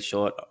story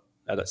short,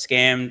 I got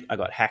scammed, I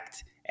got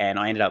hacked, and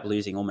I ended up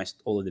losing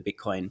almost all of the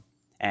Bitcoin.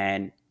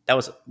 And that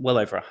was well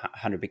over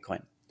 100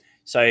 Bitcoin.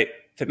 So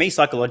for me,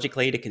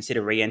 psychologically, to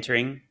consider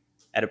re-entering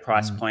at a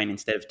price point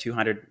instead of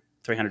 $200,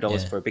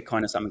 $300 Yeah. for a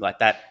Bitcoin or something like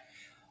that,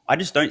 I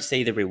just don't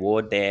see the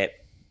reward there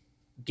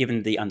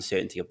given the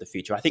uncertainty of the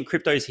future. I think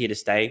crypto is here to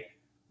stay.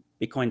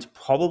 Bitcoin's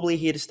probably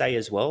here to stay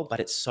as well, but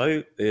it's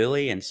so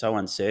early and so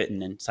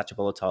uncertain and such a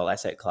volatile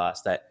asset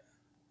class that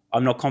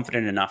I'm not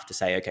confident enough to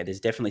say, okay, there's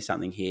definitely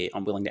something here.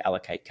 I'm willing to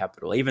allocate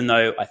capital, even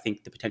though I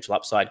think the potential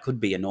upside could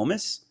be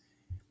enormous.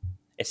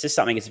 It's just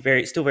something. It's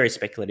still very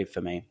speculative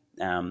for me,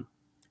 and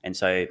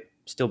so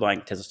still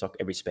buying Tesla stock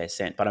every spare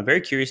cent. But I'm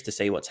very curious to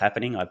see what's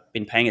happening. I've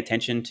been paying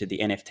attention to the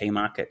NFT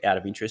market out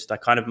of interest. I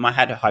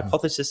had a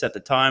hypothesis at the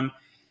time.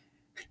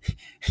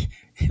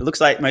 It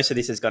looks like most of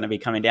this is going to be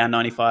coming down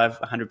 95,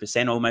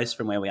 100% almost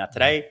from where we are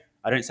today.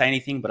 I don't say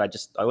anything, but I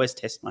always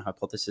test my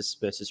hypothesis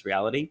versus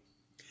reality.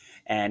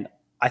 And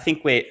I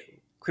think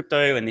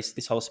crypto and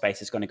this whole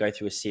space is going to go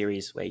through a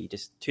series where you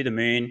just to the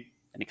moon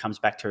and it comes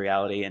back to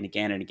reality and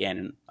again and again.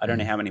 And I don't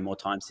know how many more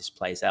times this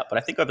plays out, but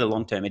I think over the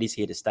long term, it is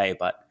here to stay,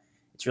 but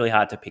it's really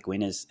hard to pick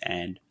winners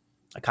and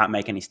I can't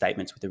make any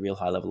statements with a real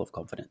high level of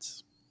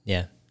confidence.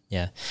 Yeah.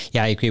 Yeah.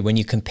 Yeah. I agree. When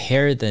you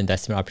compare the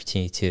investment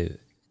opportunity to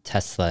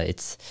Tesla,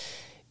 it's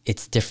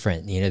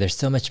different. There's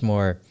so much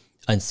more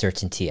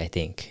uncertainty, I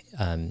think,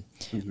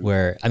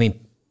 where,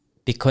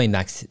 Bitcoin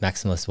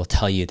maximalists will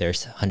tell you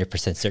there's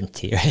 100%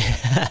 certainty,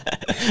 right?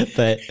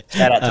 But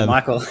shout out to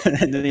Michael,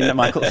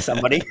 Michael,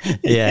 somebody.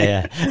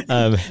 Yeah.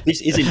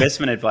 This is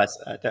investment advice.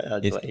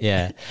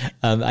 Yeah.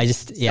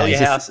 Sell your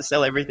house,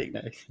 sell everything.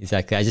 No.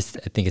 Exactly. I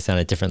think it's on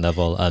a different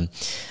level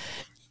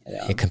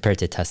compared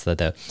to Tesla,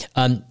 though.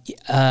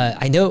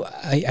 I know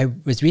I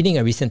was reading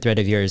a recent thread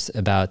of yours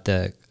about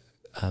the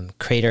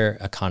creator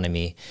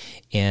economy,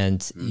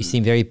 and you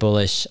seem very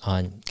bullish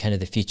on kind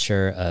of the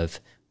future of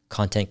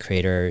content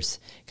creators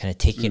kind of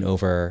taking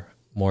over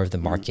more of the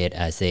market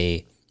as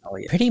they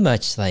pretty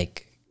much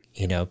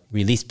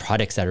release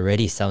products that are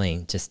already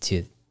selling just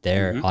to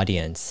their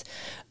audience.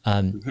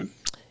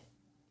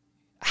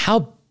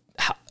 How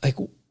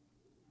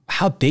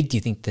big do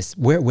you think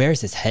where is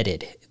this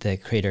headed, the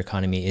creator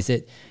economy? Is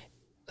it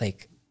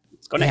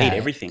it's going to eat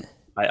everything?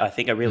 I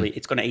think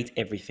it's going to eat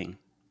everything.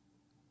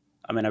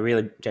 I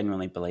really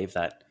genuinely believe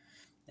that.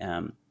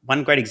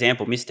 One great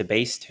example, Mr.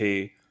 Beast,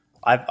 who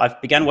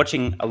I've begun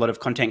watching a lot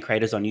of content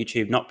creators on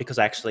YouTube, not because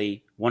I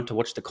actually want to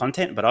watch the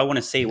content, but I want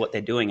to see what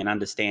they're doing and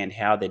understand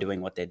how they're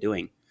doing what they're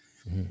doing.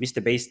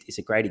 Mr. Beast is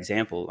a great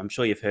example. I'm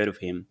sure you've heard of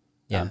him.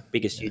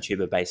 Biggest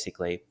YouTuber,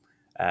 basically.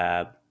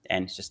 And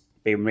it's just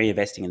been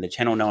reinvesting in the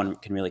channel. No one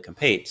can really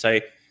compete. So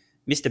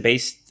Mr.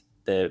 Beast,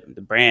 the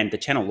brand, the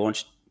channel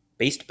launched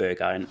Beast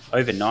Burger, and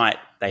overnight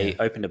they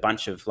opened a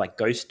bunch of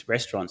ghost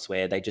restaurants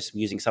where they just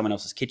using someone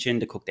else's kitchen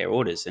to cook their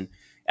orders, and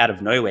out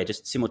of nowhere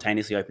just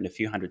simultaneously opened a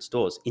few hundred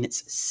stores. In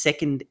its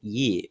second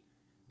year,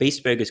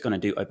 Beast Burger is going to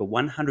do over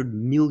 $100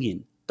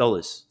 million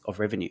of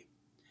revenue.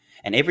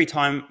 And every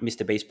time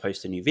Mr. Beast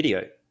posts a new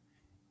video,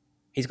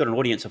 he's got an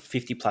audience of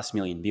 50 plus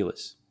million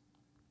viewers.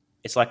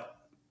 It's like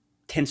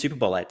 10 Super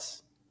Bowl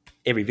ads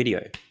every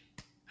video.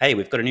 Hey,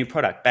 we've got a new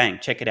product. Bang,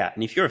 check it out.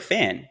 And if you're a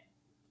fan,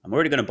 I'm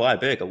already going to buy a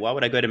burger. Why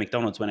would I go to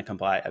McDonald's when I can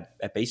buy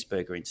a Beast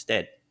Burger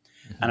instead?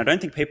 And I don't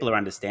think people are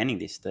understanding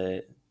this.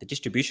 The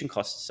distribution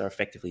costs are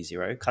effectively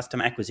zero.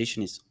 Customer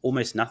acquisition is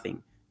almost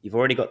nothing. You've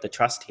already got the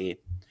trust here.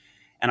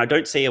 And I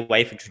don't see a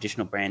way for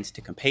traditional brands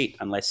to compete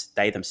unless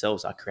they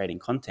themselves are creating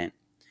content.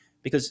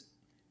 Because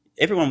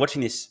everyone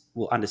watching this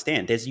will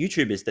understand there's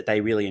YouTubers that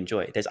they really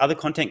enjoy. There's other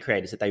content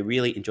creators that they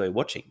really enjoy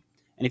watching.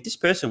 And if this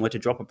person were to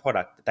drop a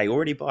product that they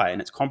already buy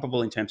and it's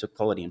comparable in terms of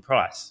quality and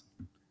price,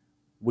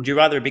 would you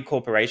rather a big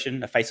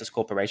corporation, a faceless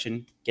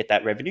corporation, get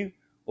that revenue?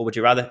 Or would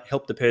you rather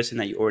help the person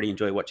that you already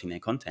enjoy watching their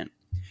content?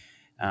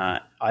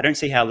 I don't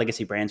see how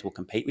legacy brands will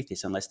compete with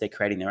this unless they're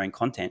creating their own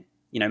content.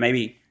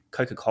 Maybe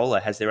Coca-Cola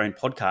has their own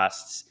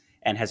podcasts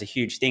and has a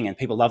huge thing and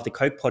people love the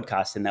Coke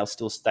podcast and they'll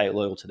still stay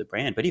loyal to the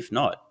brand. But if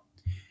not,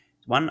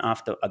 one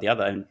after the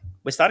other, and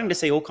we're starting to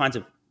see all kinds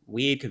of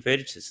weird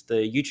convergences. The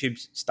YouTube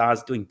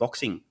stars doing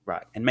boxing,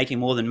 right, and making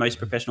more than most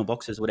professional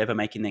boxers would ever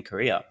make in their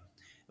career.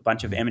 A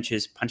bunch of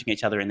amateurs punching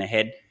each other in the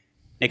head.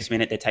 Next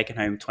minute, they're taking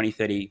home $20,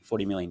 $30,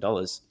 $40 million.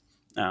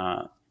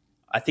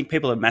 I think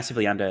people are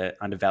massively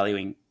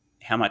undervaluing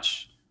how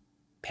much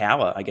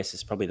power, I guess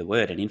is probably the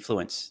word, and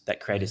influence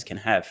that creators can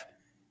have.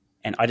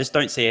 And I just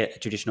don't see a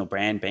traditional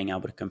brand being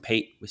able to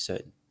compete with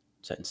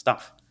certain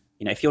stuff.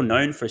 If you're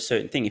known for a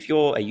certain thing, if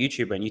you're a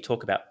YouTuber and you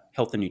talk about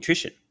health and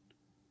nutrition,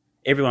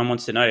 everyone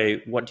wants to know,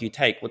 what do you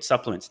take? What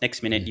supplements?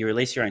 Next minute, you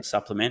release your own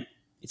supplement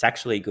it's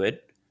actually good,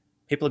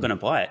 people are going to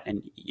buy it.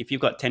 And if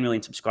you've got 10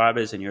 million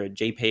subscribers and you're a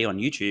GP on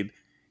YouTube,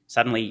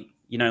 suddenly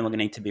you no longer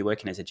need to be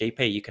working as a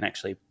GP. You can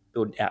actually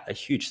build out a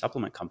huge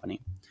supplement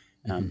company.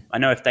 I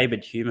know if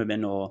David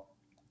Huberman or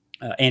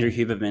Andrew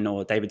Huberman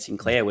or David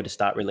Sinclair were to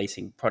start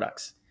releasing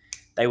products,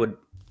 they would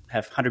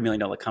have $100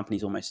 million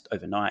companies almost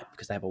overnight,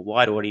 because they have a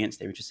wide audience.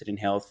 They're interested in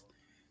health.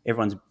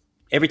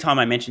 Every time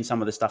I mention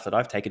some of the stuff that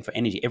I've taken for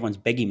energy, everyone's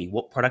begging me,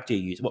 what product do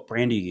you use? What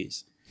brand do you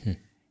use?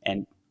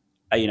 And,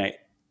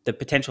 the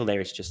potential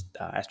there is just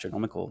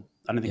astronomical.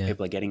 I don't think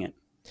people are getting it.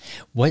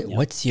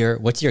 What's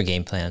your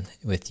game plan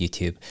with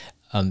YouTube?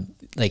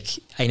 Like,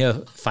 I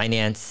know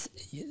finance,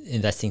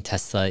 investing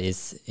Tesla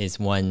is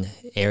one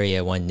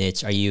area, one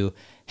niche. Are you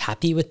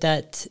happy with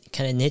that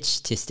kind of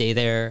niche to stay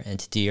there and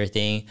to do your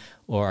thing?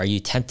 Or are you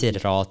tempted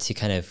at all to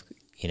kind of,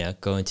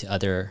 go into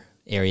other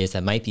areas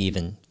that might be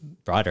even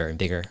broader and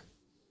bigger?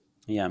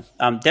 Yeah,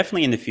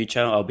 definitely in the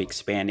future, I'll be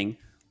expanding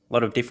a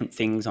lot of different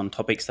things on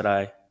topics that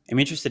I am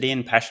interested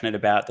in, passionate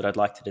about, that I'd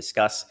like to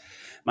discuss.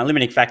 My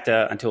limiting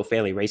factor until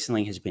fairly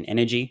recently has been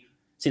energy.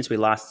 Since we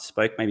last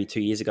spoke, maybe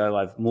 2 years ago,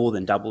 I've more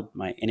than doubled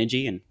my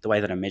energy. And the way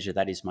that I measure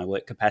that is my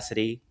work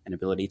capacity and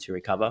ability to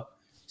recover.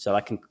 So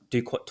I can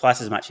do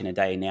twice as much in a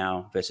day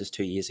now versus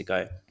 2 years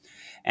ago.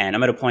 And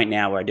I'm at a point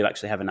now where I do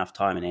actually have enough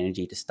time and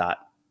energy to start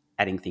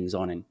adding things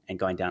on and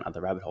going down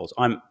other rabbit holes.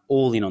 I'm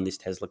all in on this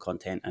Tesla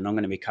content, and I'm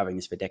going to be covering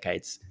this for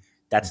decades.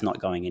 That's not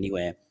going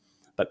anywhere.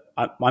 But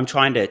I'm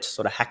trying to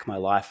sort of hack my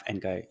life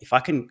and go, if I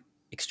can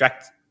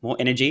extract more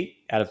energy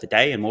out of the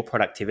day and more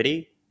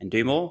productivity and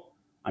do more,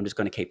 I'm just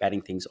going to keep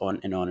adding things on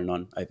and on and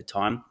on over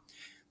time.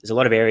 There's a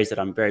lot of areas that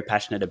I'm very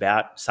passionate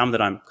about, some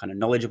that I'm kind of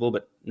knowledgeable,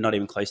 but not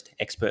even close to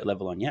expert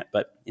level on yet.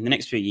 But in the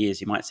next few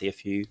years, you might see a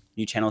few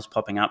new channels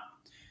popping up.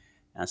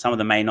 Some of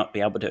them may not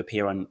be able to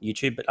appear on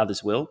YouTube, but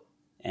others will.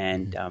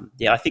 And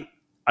I think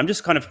I'm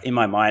just kind of in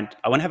my mind,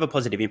 I want to have a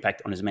positive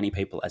impact on as many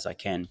people as I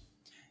can.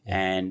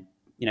 And,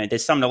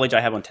 there's some knowledge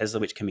I have on Tesla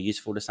which can be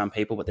useful to some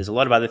people, but there's a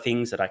lot of other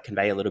things that I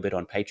convey a little bit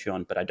on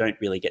Patreon, but I don't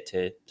really get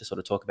to sort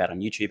of talk about on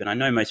YouTube. And I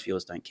know most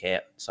viewers don't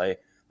care. So I'm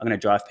going to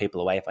drive people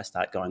away if I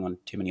start going on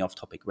too many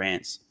off-topic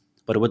rants.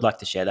 But I would like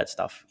to share that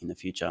stuff in the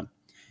future.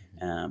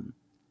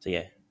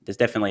 There's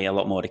definitely a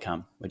lot more to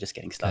come. We're just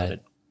getting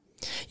started.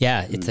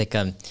 Yeah, it's like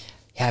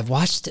I've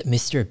watched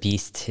Mr.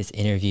 Beast, his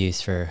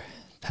interviews for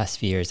past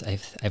few years.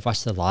 I've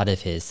watched a lot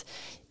of his,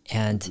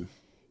 and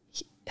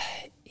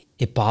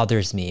it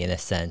bothers me in a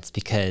sense,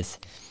 because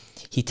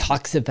he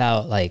talks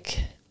about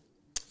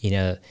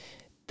the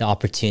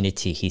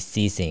opportunity he's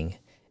seizing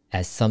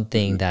as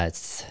something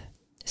that's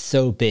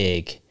so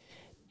big,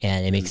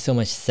 and it makes so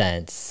much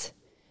sense.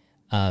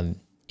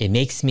 It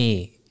makes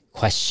me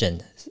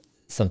question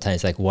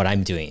sometimes what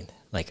I'm doing.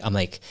 I'm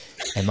like,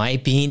 am I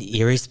being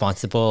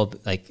irresponsible?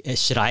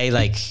 Should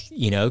I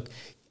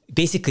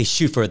basically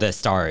shoot for the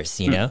stars,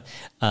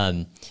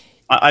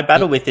 I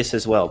battle with this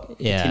as well.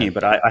 Yeah. Continue,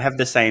 but I have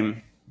the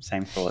same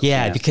thoughts.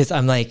 Yeah, because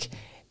I'm like,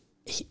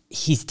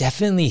 he's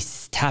definitely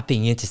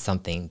tapping into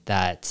something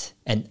that,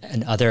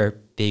 and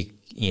other big,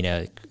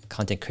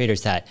 content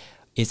creators, that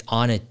is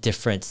on a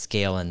different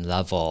scale and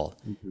level.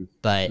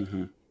 But,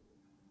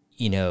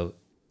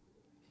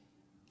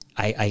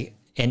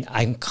 and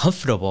I'm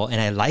comfortable and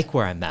I like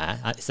where I'm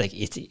at. It's like,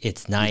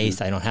 it's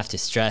nice. I don't have to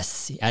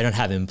stress. I don't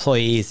have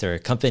employees or a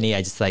company.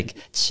 I just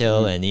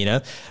chill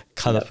and,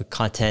 come up with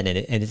content,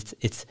 and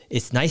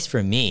it's nice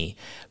for me.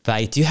 But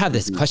I do have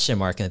this question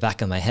mark in the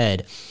back of my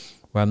head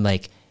where I'm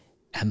like,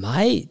 am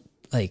I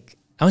I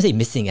won't say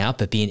missing out,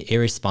 but being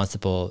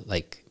irresponsible,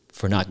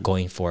 for not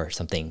going for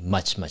something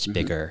much, much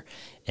bigger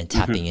and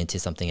tapping into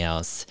something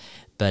else.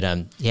 But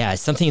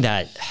it's something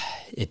that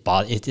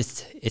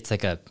it's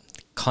like a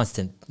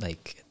constant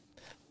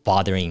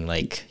bothering,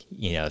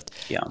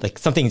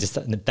 something just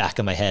in the back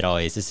of my head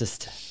always. It's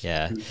just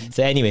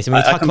So anyways, when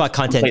we talk about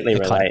content,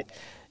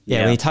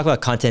 when you talk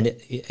about content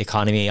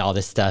economy, all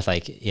this stuff,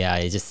 it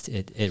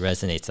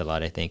resonates a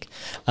lot, I think.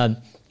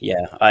 I'm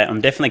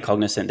definitely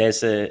cognizant.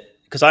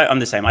 Because I'm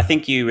the same. I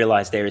think you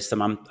realize there is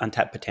some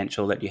untapped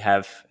potential that you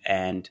have,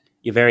 and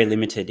you're very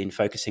limited in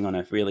focusing on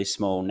a really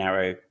small,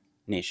 narrow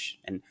niche.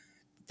 And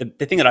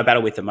the thing that I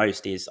battle with the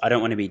most is I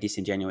don't want to be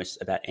disingenuous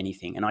about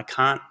anything, and I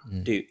can't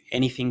do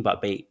anything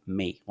but be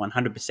me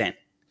 100%.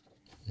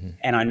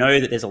 And I know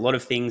that there's a lot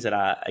of things that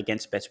are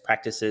against best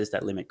practices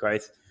that limit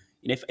growth.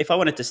 If I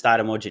wanted to start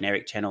a more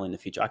generic channel in the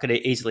future, I could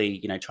easily,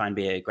 try and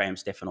be a Graham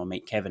Stephan or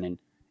Meet Kevin and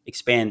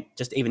expand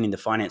just even in the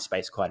finance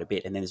space quite a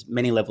bit. And there's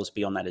many levels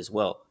beyond that as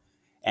well.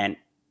 And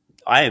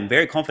I am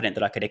very confident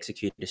that I could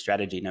execute a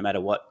strategy no matter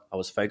what I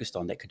was focused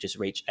on that could just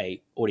reach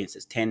a audience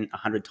that's 10,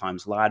 100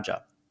 times larger.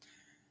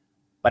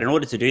 But in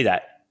order to do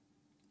that,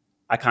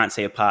 I can't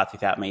see a path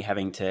without me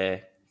having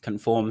to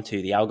conform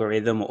to the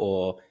algorithm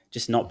or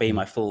just not be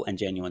my full and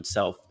genuine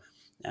self.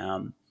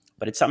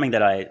 But it's something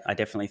that I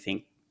definitely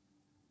think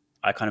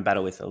I kind of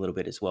battle with a little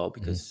bit as well,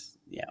 because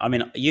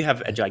you have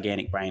a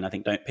gigantic brain. I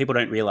think people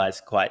don't realize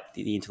quite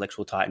the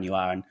intellectual titan you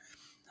are. And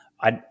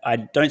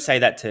I don't say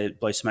that to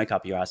blow smoke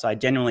up your ass. I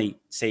genuinely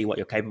see what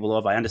you're capable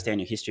of. I understand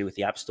your history with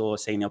the App Store,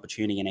 seeing the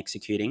opportunity and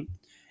executing.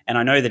 And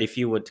I know that if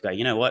you were to go,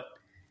 you know what,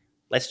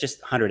 let's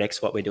just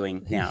 100x what we're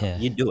doing now, Yeah.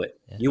 you'd do it.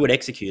 Yeah. You would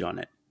execute on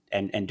it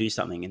and do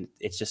something. And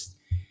it's just,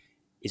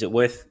 is it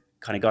worth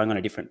kind of going on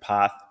a different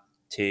path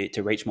to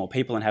reach more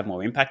people and have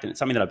more impact? And it's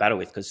something that I battle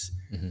with because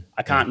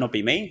I can't not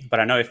be me, but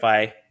I know if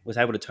I was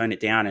able to tone it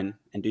down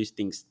and do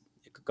things,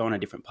 it could go on a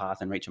different path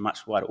and reach a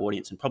much wider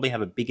audience and probably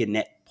have a bigger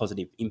net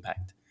positive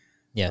impact.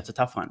 Yeah. It's a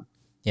tough one.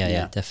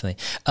 Yeah,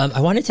 definitely.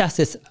 I wanted to ask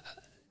this.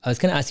 I was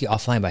going to ask you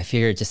offline, but I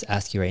figured just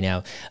ask you right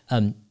now.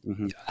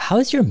 How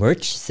is your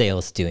merch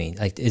sales doing?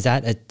 Like, is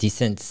that a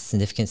decent,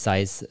 significant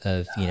size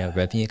of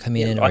revenue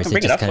coming in? Or I can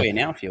bring it up for you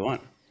now if you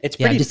want. It's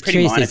pretty, I'm just pretty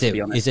curious. minor, to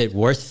be honest.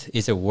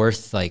 Is it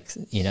worth like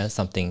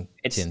something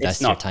to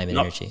invest your time and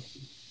energy?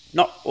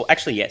 Well,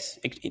 actually, yes.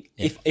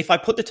 If I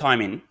put the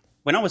time in,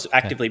 when I was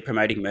actively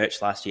promoting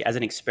merch last year as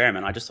an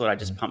experiment, I just thought I'd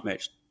just pump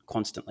merch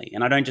constantly,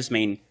 and I don't just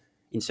mean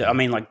insert. I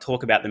mean like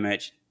talk about the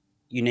merch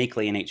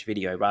uniquely in each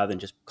video rather than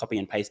just copy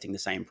and pasting the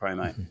same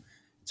promo.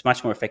 It's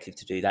much more effective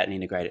to do that and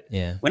integrate it.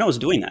 Yeah. When I was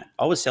doing that,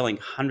 I was selling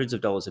hundreds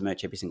of dollars of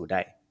merch every single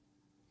day,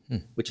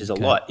 which is a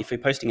lot. If you're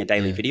posting a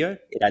daily video,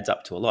 it adds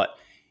up to a lot.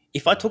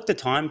 If I took the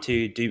time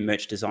to do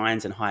merch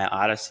designs and hire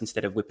artists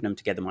instead of whipping them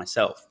together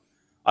myself,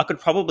 I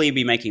could probably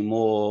be making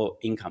more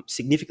income,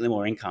 significantly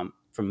more income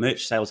from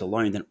merch sales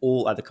alone than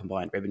all other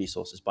combined revenue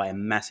sources by a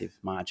massive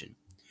margin.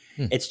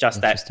 It's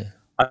just that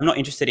I'm not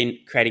interested in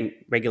creating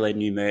regular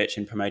new merch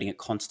and promoting it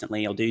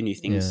constantly. I'll do new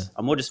things.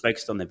 I'm more just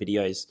focused on the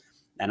videos,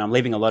 and I'm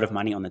leaving a lot of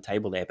money on the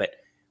table there. But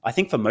I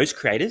think for most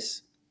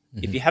creators,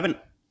 if you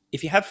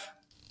have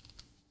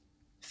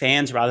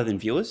fans rather than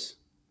viewers,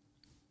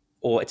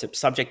 or it's a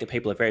subject that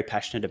people are very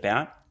passionate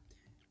about,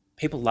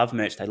 people love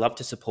merch. They love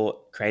to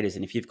support creators.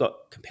 And if you've got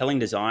compelling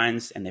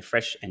designs and they're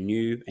fresh and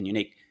new and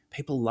unique,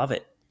 people love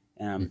it.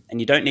 And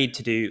you don't need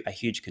to do a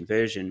huge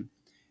conversion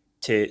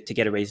to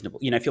get a reasonable,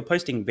 if you're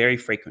posting very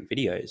frequent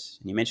videos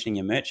and you're mentioning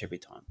your merch every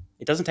time,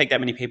 it doesn't take that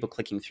many people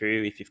clicking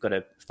through if you've got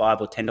a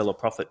 $5 or $10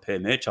 profit per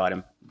merch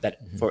item that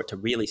for it to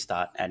really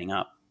start adding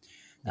up.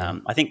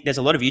 I think there's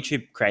a lot of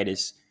YouTube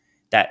creators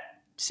that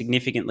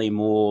significantly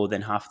more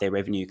than half their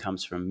revenue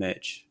comes from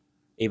merch,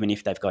 even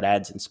if they've got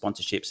ads and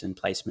sponsorships and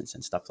placements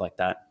and stuff like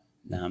that.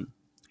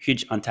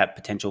 Huge untapped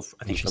potential,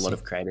 I think, for a lot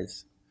of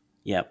creators.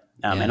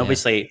 And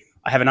obviously,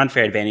 I have an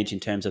unfair advantage in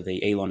terms of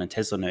the Elon and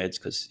Tesla nerds,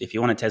 because if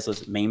you want a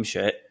Tesla's meme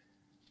shirt,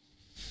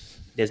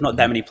 there's not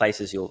that many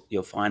places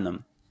you'll find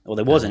them. Well,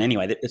 there wasn't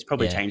anyway. It's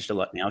probably changed a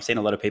lot now. I've seen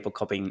a lot of people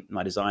copying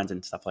my designs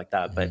and stuff like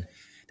that. But there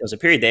was a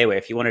period there where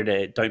if you wanted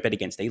a "Don't Bet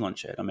Against Elon"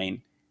 shirt, I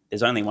mean,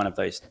 there's only one of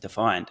those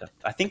defined.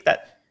 I think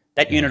that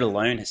unit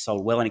alone has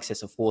sold well in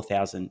excess of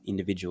 4,000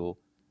 individual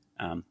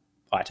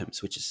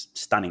items, which is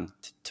stunning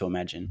to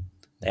imagine.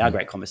 They are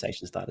great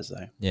conversation starters,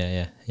 though.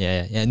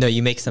 Yeah. No,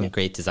 you make some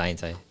great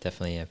designs. I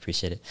definitely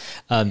appreciate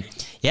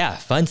it.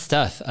 Fun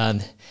stuff.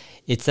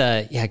 It's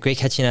great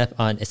catching up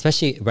on,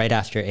 especially right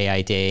after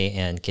AI Day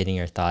and getting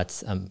your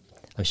thoughts. I'm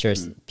sure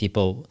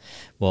people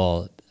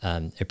will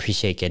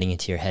appreciate getting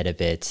into your head a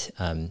bit,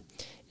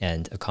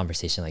 and a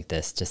conversation like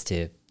this just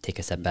to take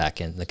a step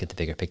back and look at the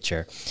bigger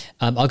picture.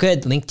 I'll go ahead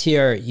and link to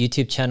your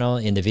YouTube channel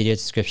in the video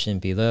description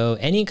below.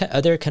 Any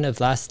other kind of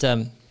last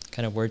kind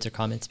of words or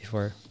comments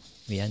before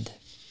we end?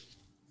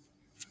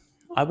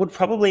 I would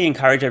probably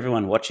encourage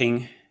everyone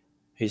watching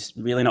who's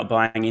really not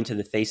buying into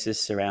the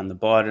thesis around the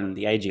bot and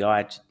the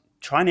AGI to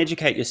try and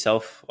educate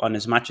yourself on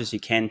as much as you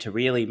can to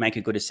really make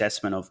a good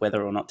assessment of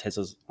whether or not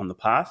Tesla's on the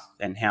path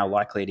and how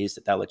likely it is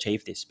that they'll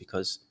achieve this.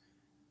 Because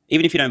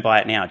even if you don't buy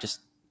it now,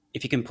 just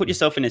if you can put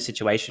yourself in a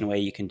situation where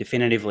you can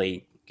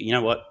definitively, you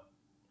know what,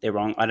 they're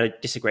wrong, I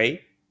don't disagree,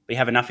 but you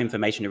have enough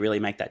information to really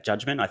make that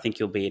judgment, I think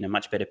you'll be in a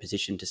much better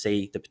position to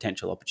see the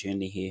potential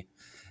opportunity here.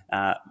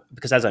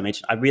 Because as I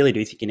mentioned, I really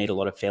do think you need a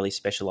lot of fairly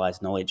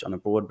specialized knowledge on a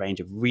broad range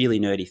of really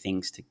nerdy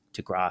things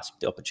to grasp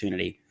the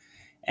opportunity.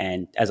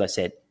 And as I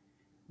said,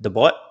 the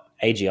bot,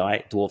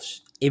 AGI,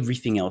 dwarfs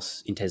everything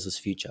else in Tesla's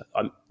future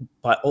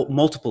by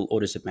multiple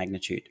orders of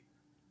magnitude.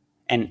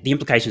 And the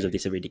implications of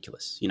this are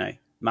ridiculous.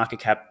 Market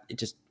cap,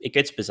 it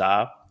gets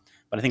bizarre.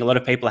 But I think a lot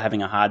of people are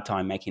having a hard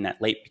time making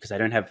that leap because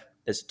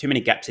there's too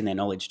many gaps in their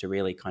knowledge to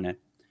really kind of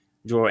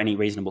draw any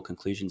reasonable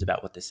conclusions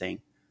about what they're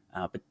seeing.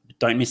 But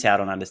don't miss out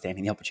on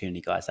understanding the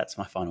opportunity, guys. That's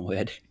my final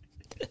word.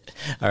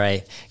 All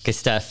right. Good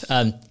stuff.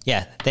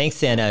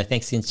 Thanks. And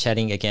thanks for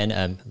chatting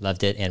again.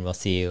 Loved it. And we'll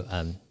see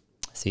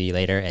you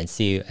later, and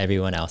see you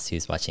everyone else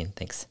who's watching.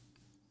 Thanks.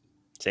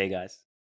 See you guys.